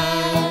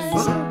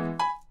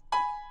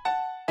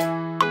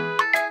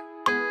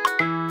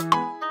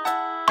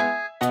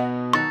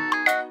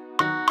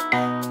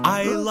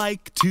 I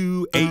like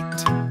to eat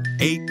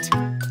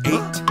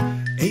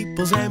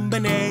apples and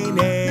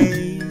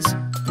bananas.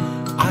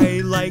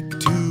 I like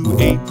to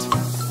eat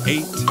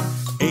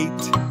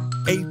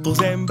apples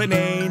and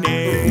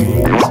bananas.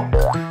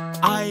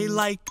 I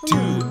like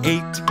to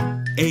eat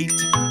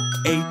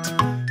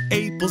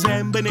apples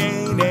and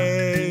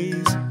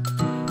bananas.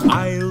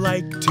 I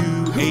like to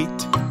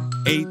eat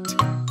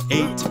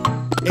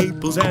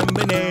apples and bananas. Apples and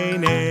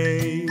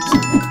bananas.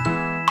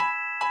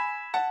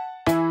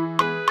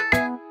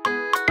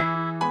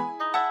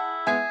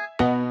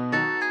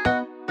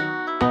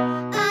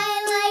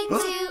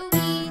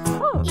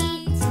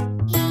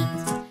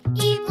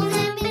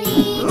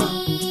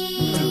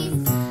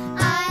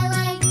 I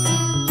like to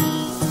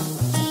eat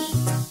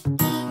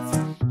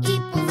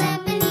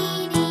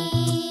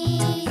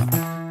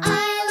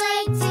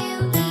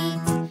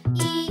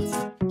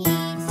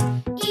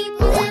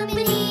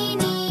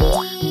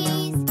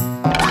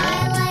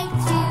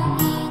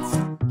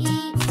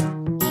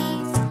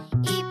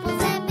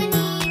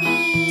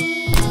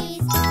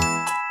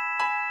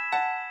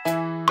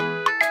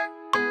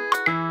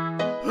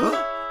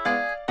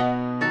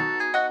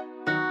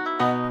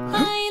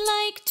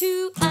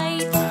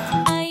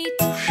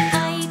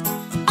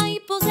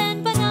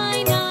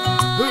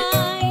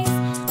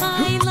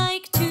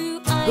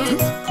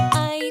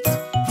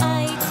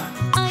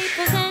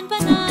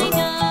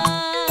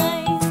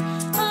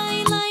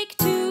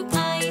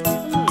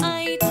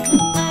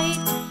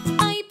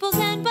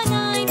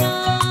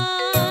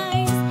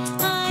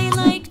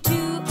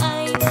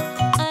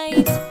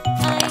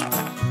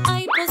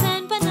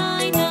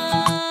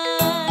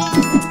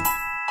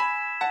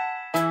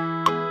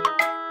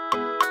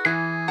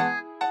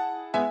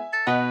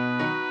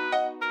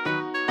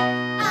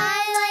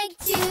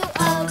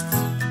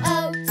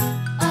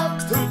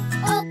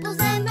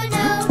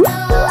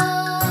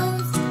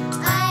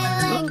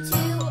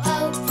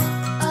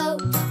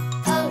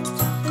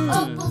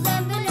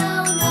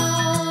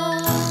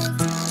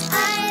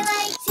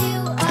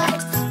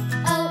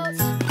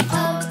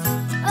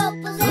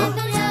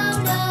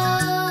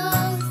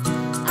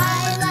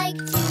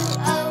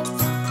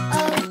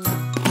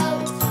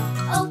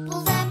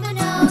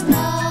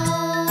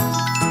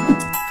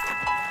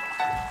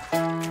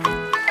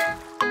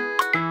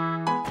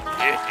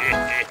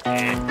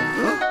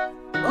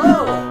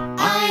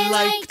I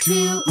like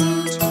to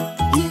oot,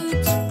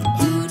 oot,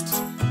 oot,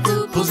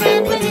 ooples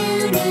and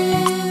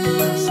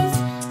balloons.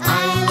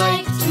 I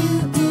like to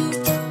oot,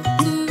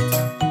 oot,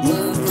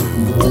 oot,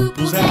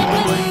 ooples and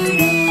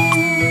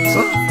balloons.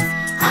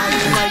 I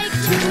like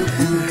to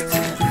oot,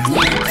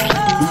 oot,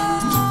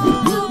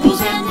 oot,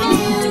 ooples and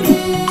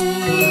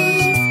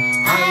balloons.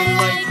 I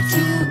like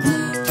to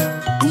oot,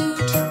 oot,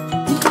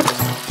 oot,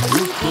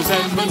 ooples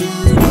and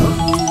balloons.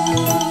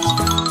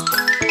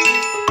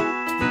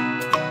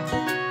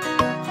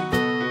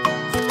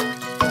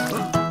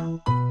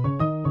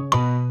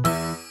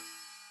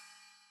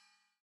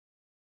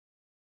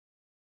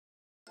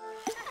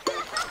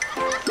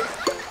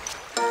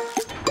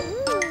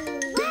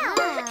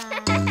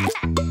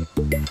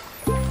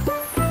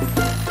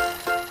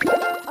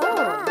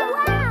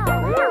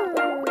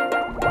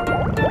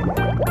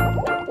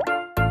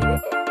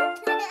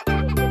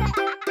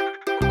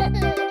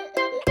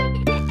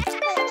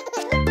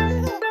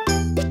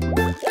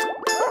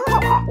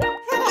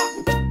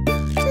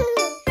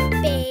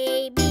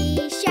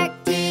 Baby shark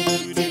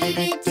doo doo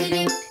doo doo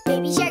doo.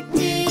 Baby shark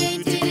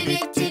doo doo doo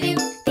doo doo.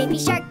 Baby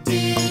shark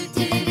doo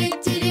doo doo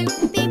doo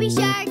doo. Baby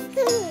shark.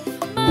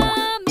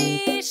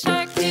 Mommy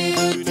shark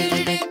doo doo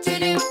doo doo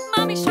doo.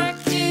 Mommy shark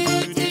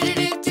doo doo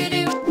doo doo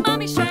doo.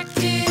 Mommy shark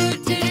doo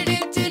doo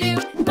doo doo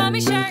doo.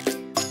 Mommy shark.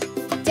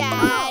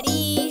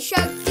 Daddy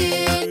shark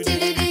doo doo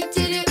doo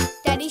doo doo.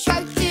 Daddy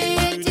shark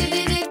doo doo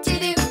doo doo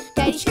doo.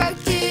 Daddy shark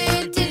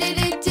doo doo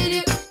doo doo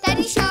doo.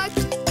 Daddy shark.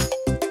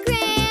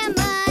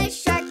 Grandma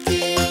shark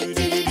doo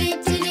doo doo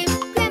doo doo.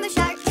 Grandma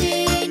shark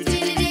doo doo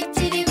doo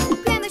doo doo.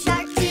 Grandma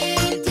shark doo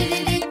doo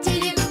doo doo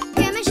doo.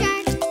 Grandma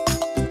shark.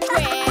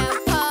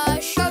 Grandpa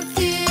shark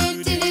doo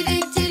doo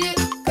doo doo doo.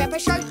 Grandpa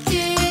shark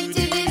doo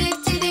doo doo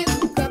doo doo.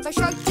 Grandpa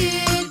shark doo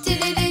doo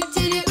doo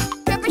doo doo.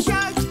 Grandpa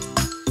shark.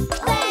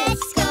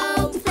 Let's go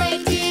play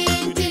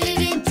doo doo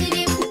doo doo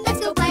doo. Let's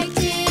go play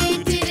doo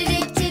doo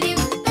doo doo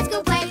doo. Let's go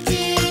play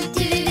doo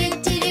doo doo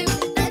doo doo.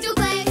 Let's go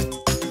play.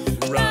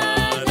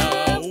 Run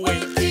away,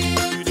 doo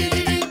doo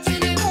doo doo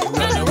doo.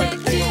 Run away,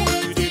 doo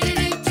doo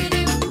doo doo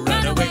doo.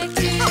 Run away,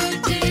 doo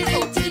doo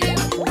doo doo doo.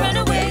 Run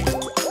away.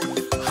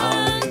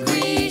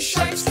 Hungry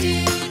sharks,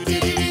 doo doo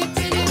doo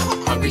doo doo.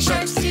 Hungry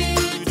sharks, doo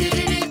doo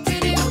doo doo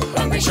doo.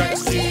 Hungry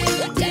sharks, doo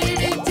doo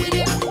doo doo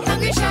doo.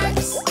 Hungry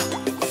sharks.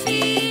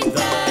 Feed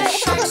the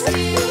sharks, doo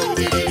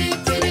doo doo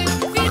doo doo.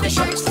 Feed the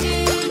sharks, doo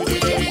doo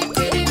doo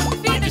doo doo.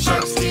 Feed the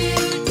sharks, doo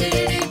doo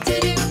doo doo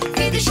doo.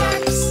 Feed the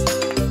sharks.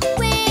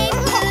 Wave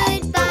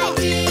goodbye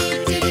doo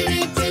doo doo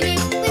doo doo.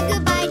 Wave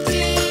goodbye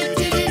doo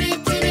doo doo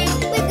doo doo.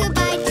 Wave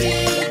goodbye doo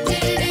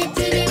doo doo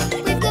doo doo.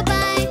 Wave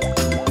goodbye.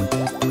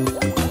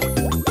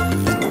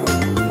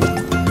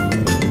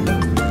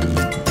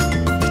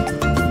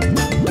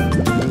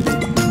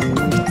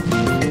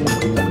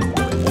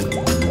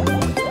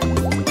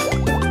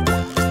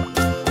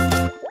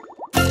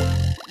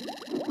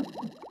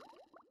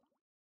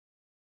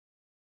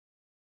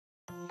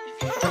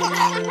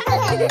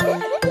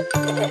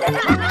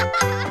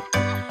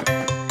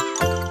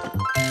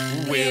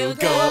 We'll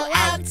go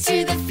out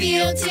to the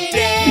field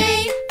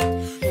today.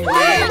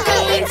 We're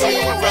going to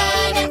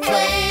run and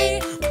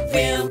play.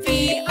 We'll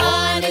be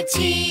on a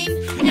team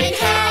and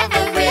have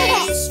a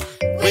race.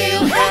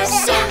 We'll have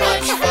so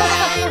much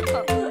fun.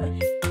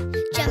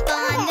 Jump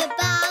on the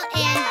ball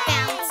and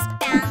bounce,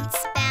 bounce,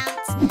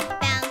 bounce,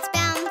 bounce,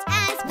 bounce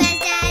as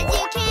fast as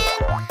you can.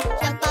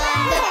 Jump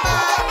on the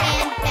ball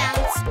and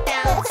bounce,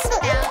 bounce,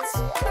 bounce,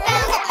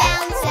 bounce,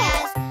 bounce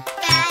as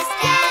fast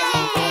as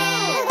you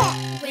can.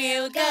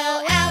 We'll go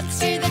out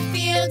to the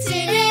field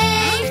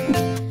today.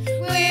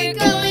 We're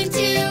going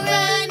to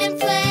run and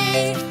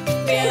play.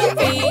 We'll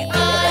be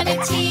on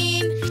a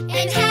team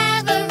and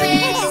have a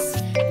race.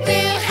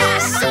 We'll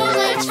have so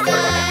much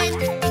fun.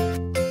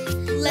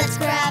 Let's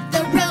grab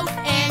the rope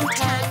and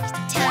tug,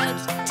 tug,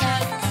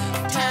 tug,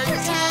 tug,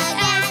 tug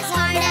as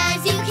hard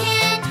as you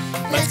can.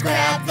 Let's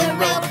grab the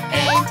rope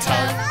and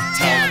tug,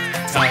 tug,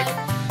 tug,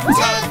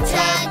 tug,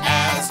 tug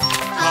as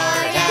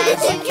hard as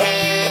you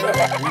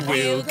can.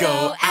 We'll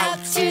go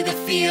out to the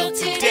field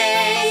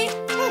today.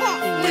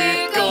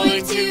 We're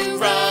going to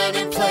run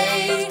and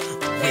play.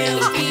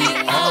 We'll be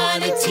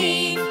on a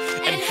team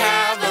and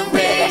have a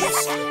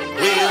race.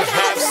 We'll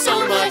have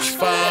so much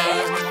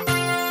fun.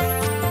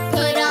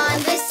 Put on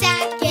the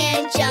sack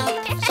and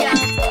jump,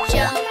 jump,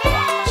 jump,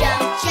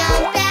 jump,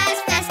 jump as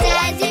fast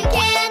as you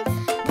can.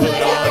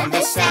 Put on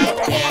the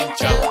sack and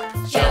jump,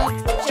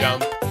 jump,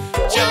 jump,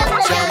 jump,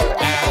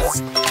 jump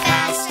as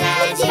fast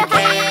as you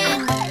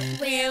can.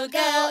 We'll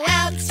go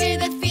out to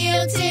the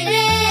field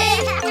today.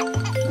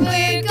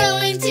 We're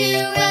going to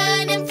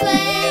run and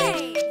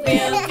play.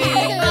 We'll be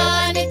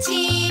on a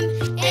team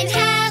and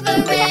have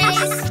a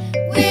race.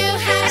 We'll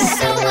have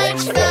so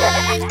much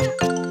fun.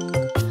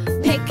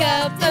 Pick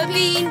up the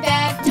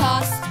beanbag,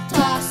 toss,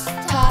 toss,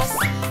 toss,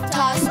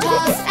 toss,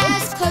 toss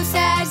as close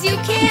as you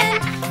can.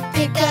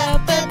 Pick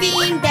up a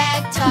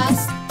beanbag,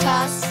 toss,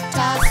 toss,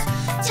 toss,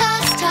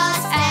 toss,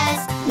 toss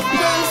as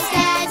close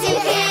as you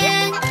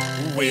can.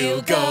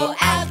 We'll go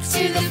out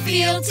to the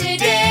field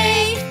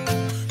today.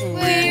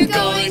 We're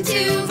going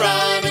to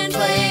run and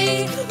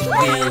play.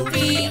 We'll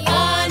be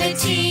on a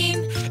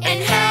team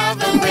and have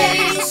a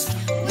race.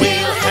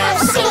 We'll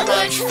have so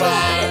much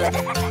fun.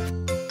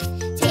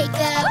 Take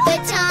the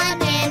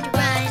baton and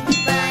run,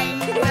 run,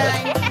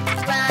 run,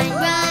 run,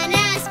 run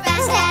as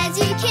fast as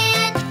you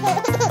can.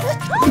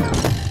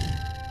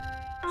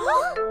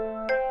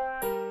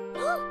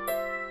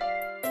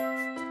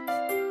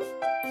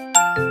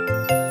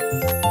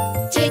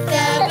 Take the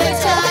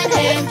baton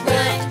and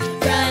run,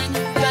 run,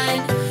 run,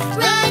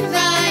 run,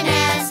 run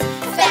as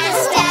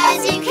fast as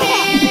you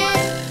can.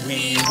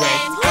 We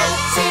went out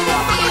to the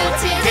field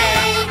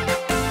today.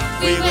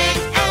 We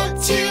went out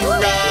to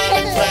run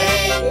and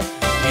play.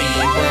 We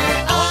were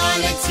on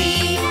a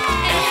team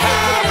and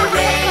had a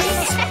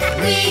race.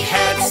 We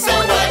had so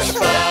much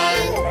fun.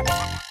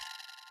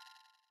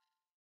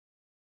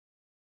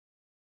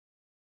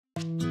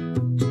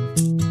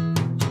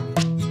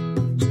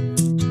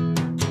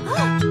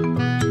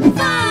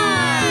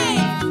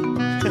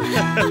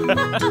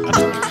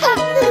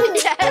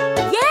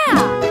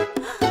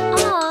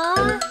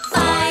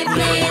 5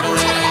 little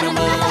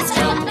animals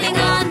jumping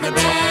on the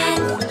bed.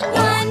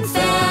 One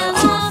fell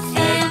off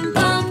and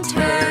bumped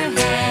her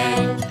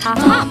head.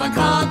 Mama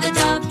called the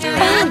doctor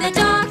and the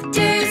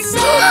doctor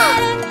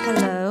said,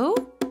 Hello?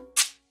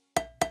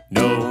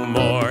 No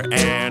more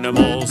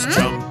animals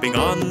jumping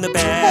on the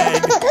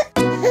bed.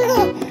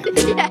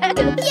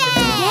 Yeah.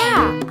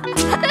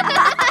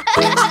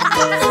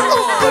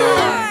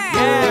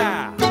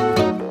 Yeah!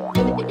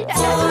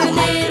 4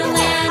 little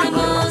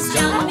animals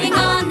jumping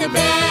on the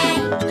bed.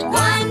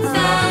 One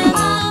fell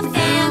off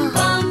and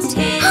bumped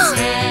his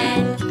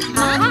head.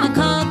 Mama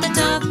called the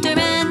doctor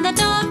and the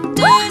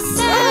doctor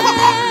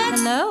said,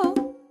 Hello?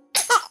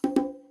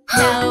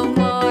 no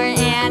more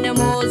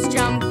animals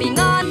jumping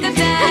on the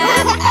bed.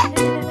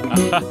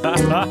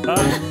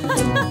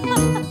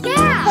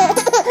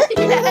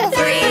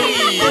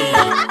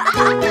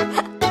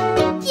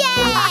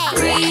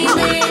 3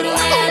 little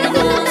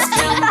animals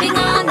jumping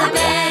on the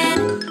bed.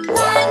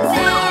 One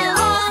fell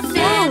off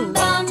and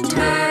bumped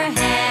her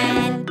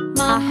head.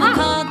 Mama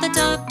called the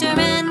doctor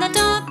and the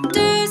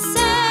doctor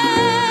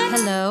said,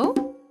 Hello?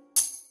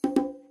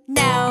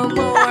 no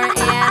more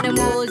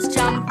animals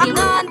jumping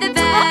on the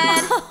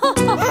bed.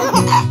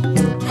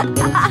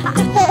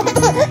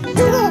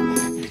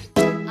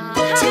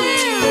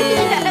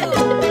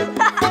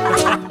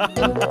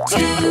 2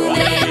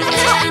 little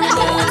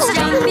animals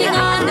jumping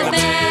on the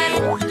bed.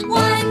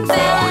 One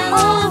fell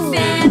off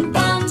and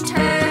bumped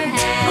her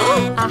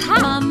head.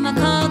 Mama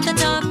called the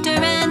doctor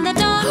and the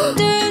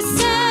doctor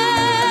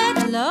said,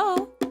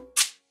 Hello?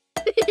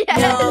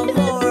 no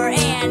more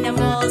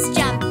animals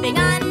jumping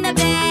on the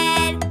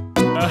bed.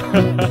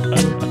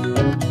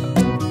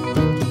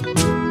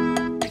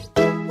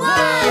 1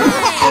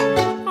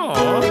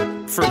 Aw,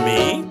 for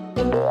me?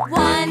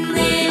 1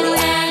 little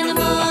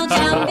animal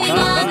jumping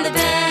on the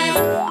bed.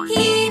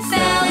 He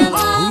fell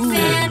off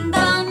and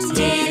bumped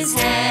his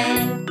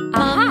head.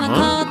 Mama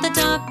called the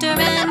doctor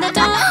and the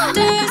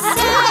doctor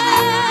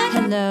said,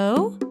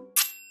 Hello?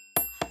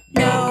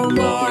 no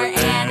more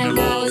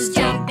animals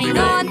jumping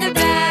on the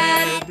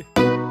bed.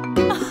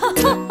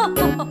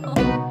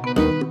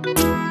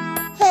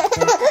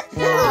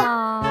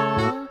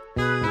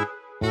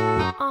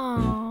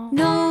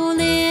 No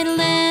little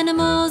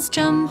animals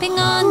jumping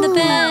on the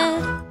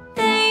bed.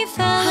 They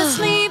fell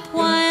asleep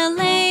while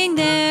laying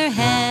their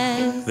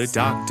heads. The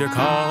doctor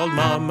called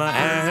Mama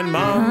and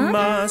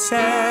Mama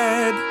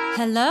said,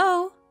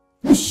 Hello?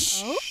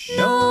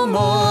 no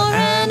more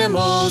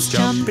animals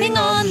jumping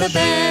on the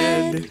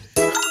bed.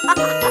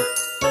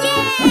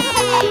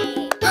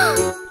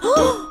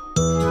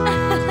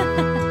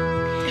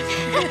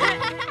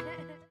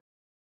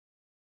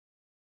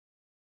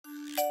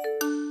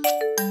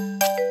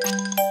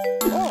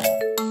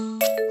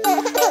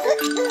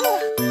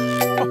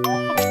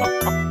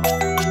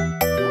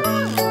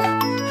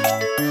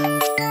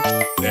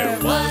 There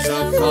was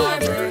a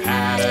farmer,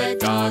 had a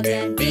dog,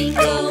 and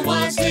Bingo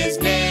was his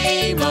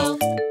name. Oh,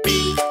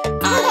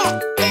 B-I-N-G-O,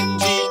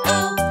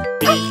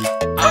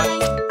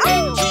 B-I-N-G-O,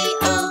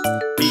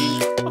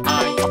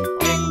 B-I-N-G-O,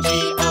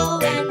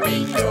 and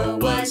Bingo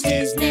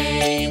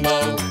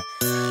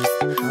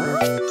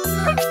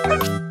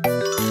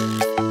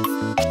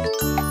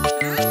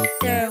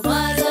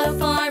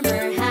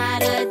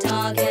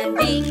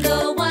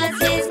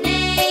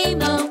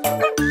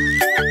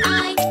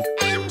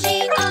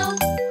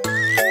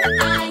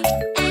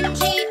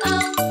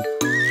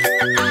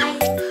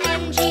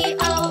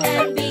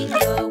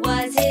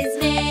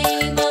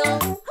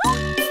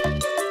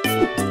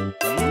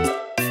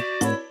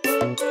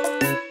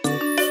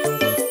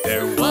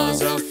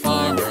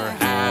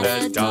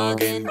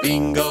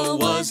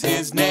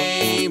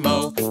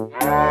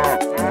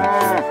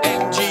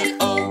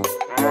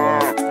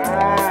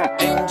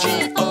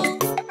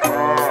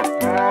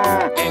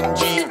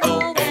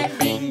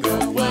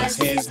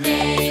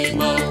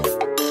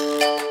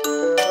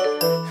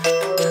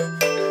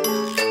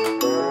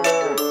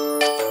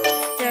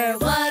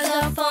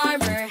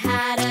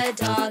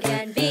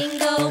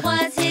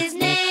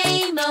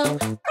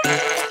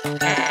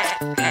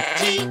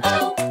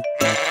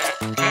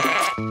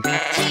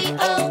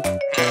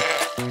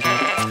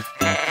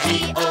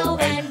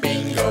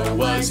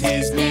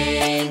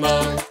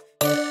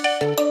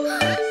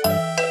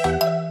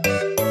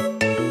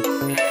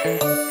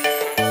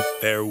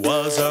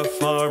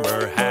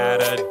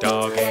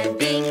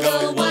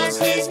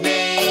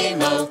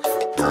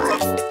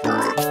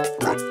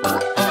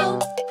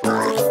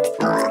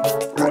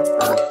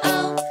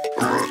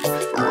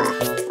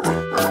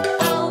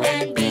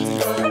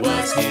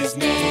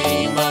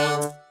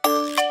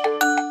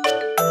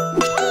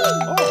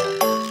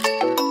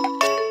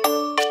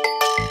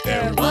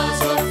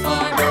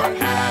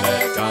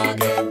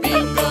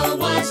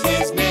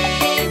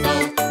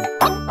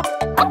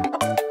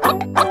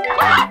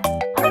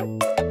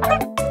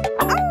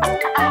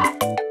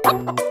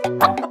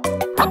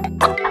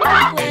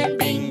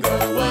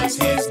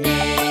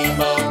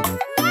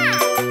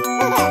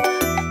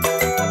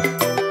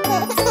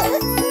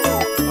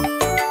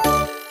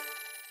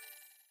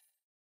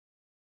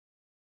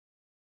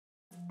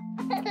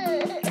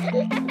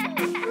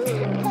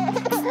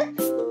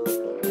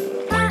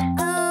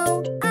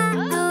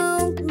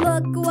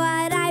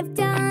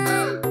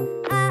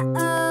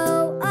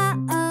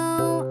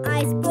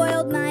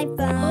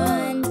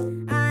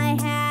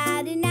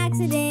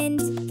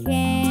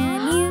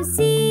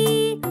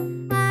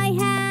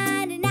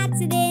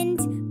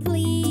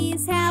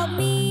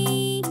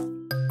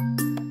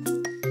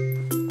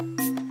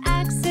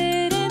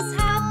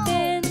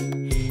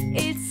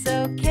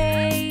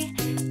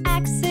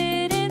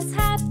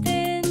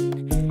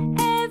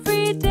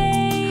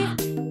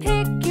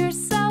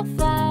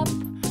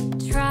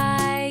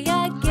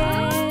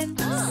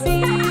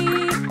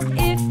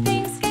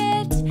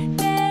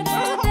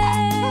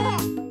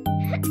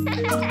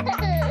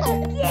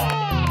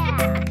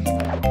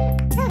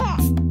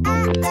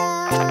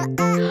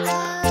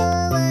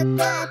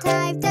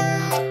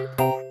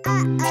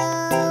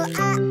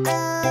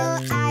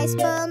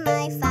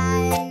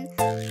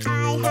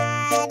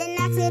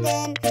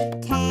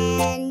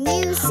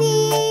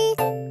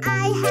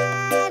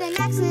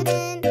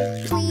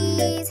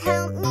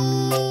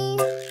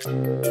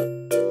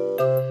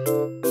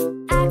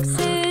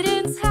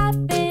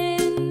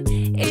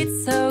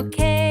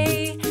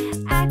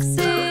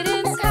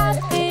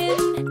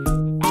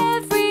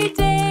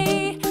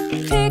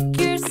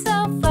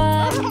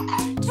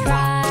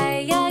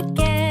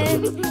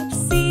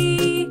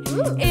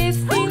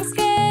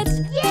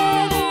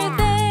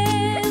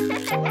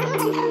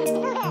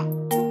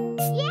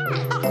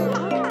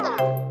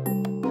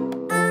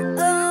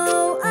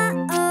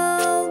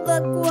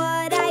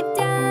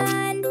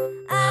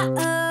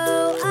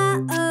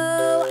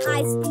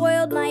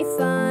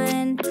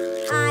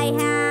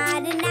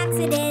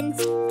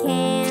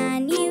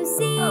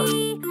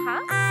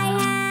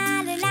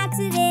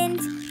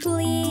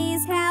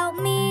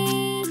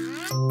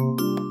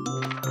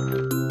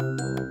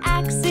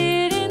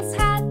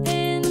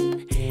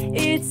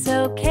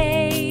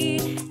okay.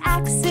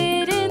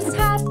 Accidents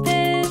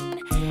happen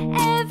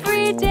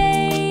every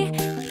day.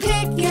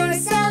 Pick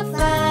yourself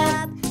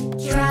up,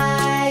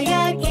 try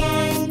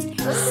again.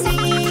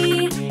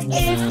 See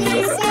if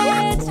things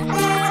get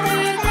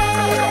better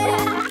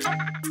then.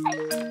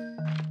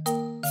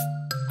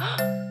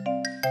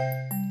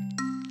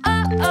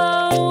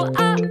 Uh-oh,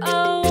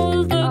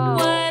 look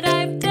what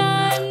I've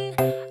done.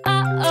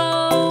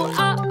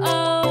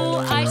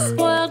 Uh-oh, I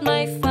spoiled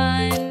my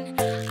fun.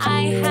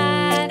 I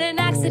had an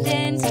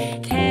accident,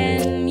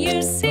 can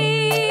you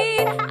see?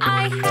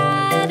 I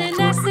had an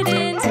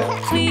accident,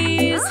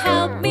 please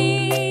help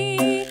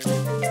me.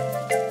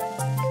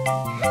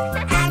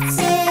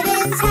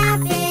 Accidents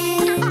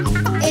happen,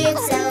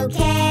 it's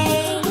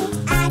okay.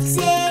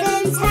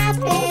 Accidents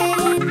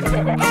happen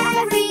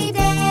every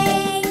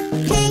day.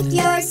 Pick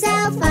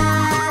yourself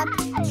up,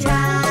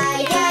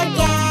 try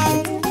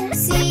again.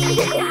 See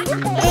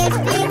if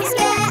things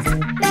get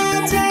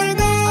better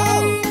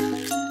then.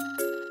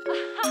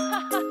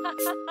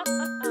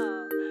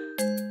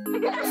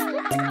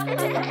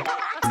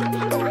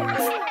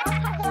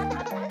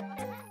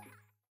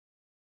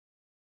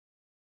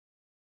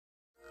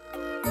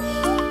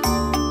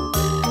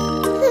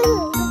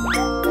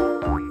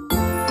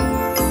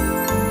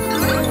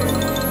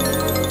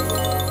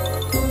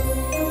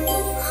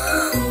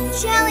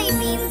 Jelly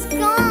bean's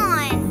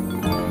gone.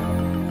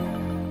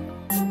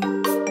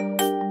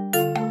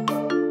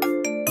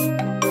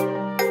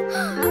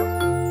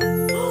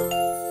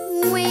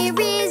 Where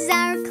is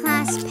our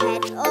class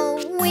pet?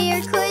 Oh,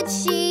 where could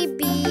she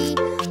be?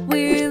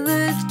 We're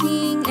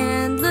looking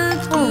and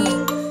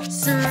looking,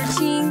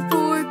 searching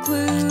for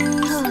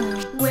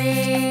clues.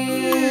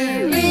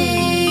 Where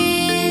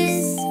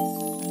is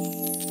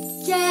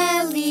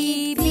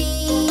Jelly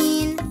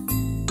Bean?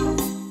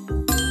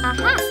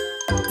 Aha!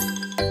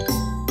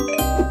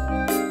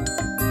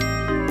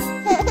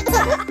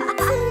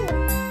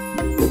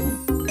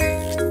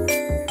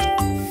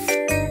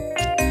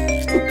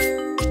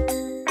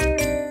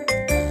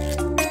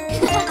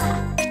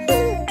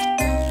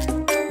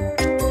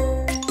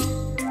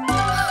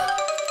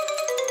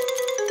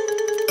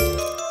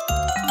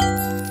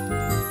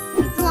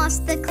 We've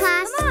lost the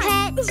class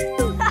pet.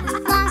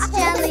 We've lost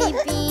Jelly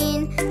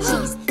Bean.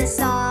 She's the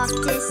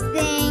softest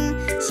thing.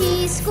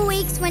 She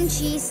squeaks when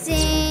she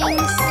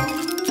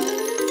sings.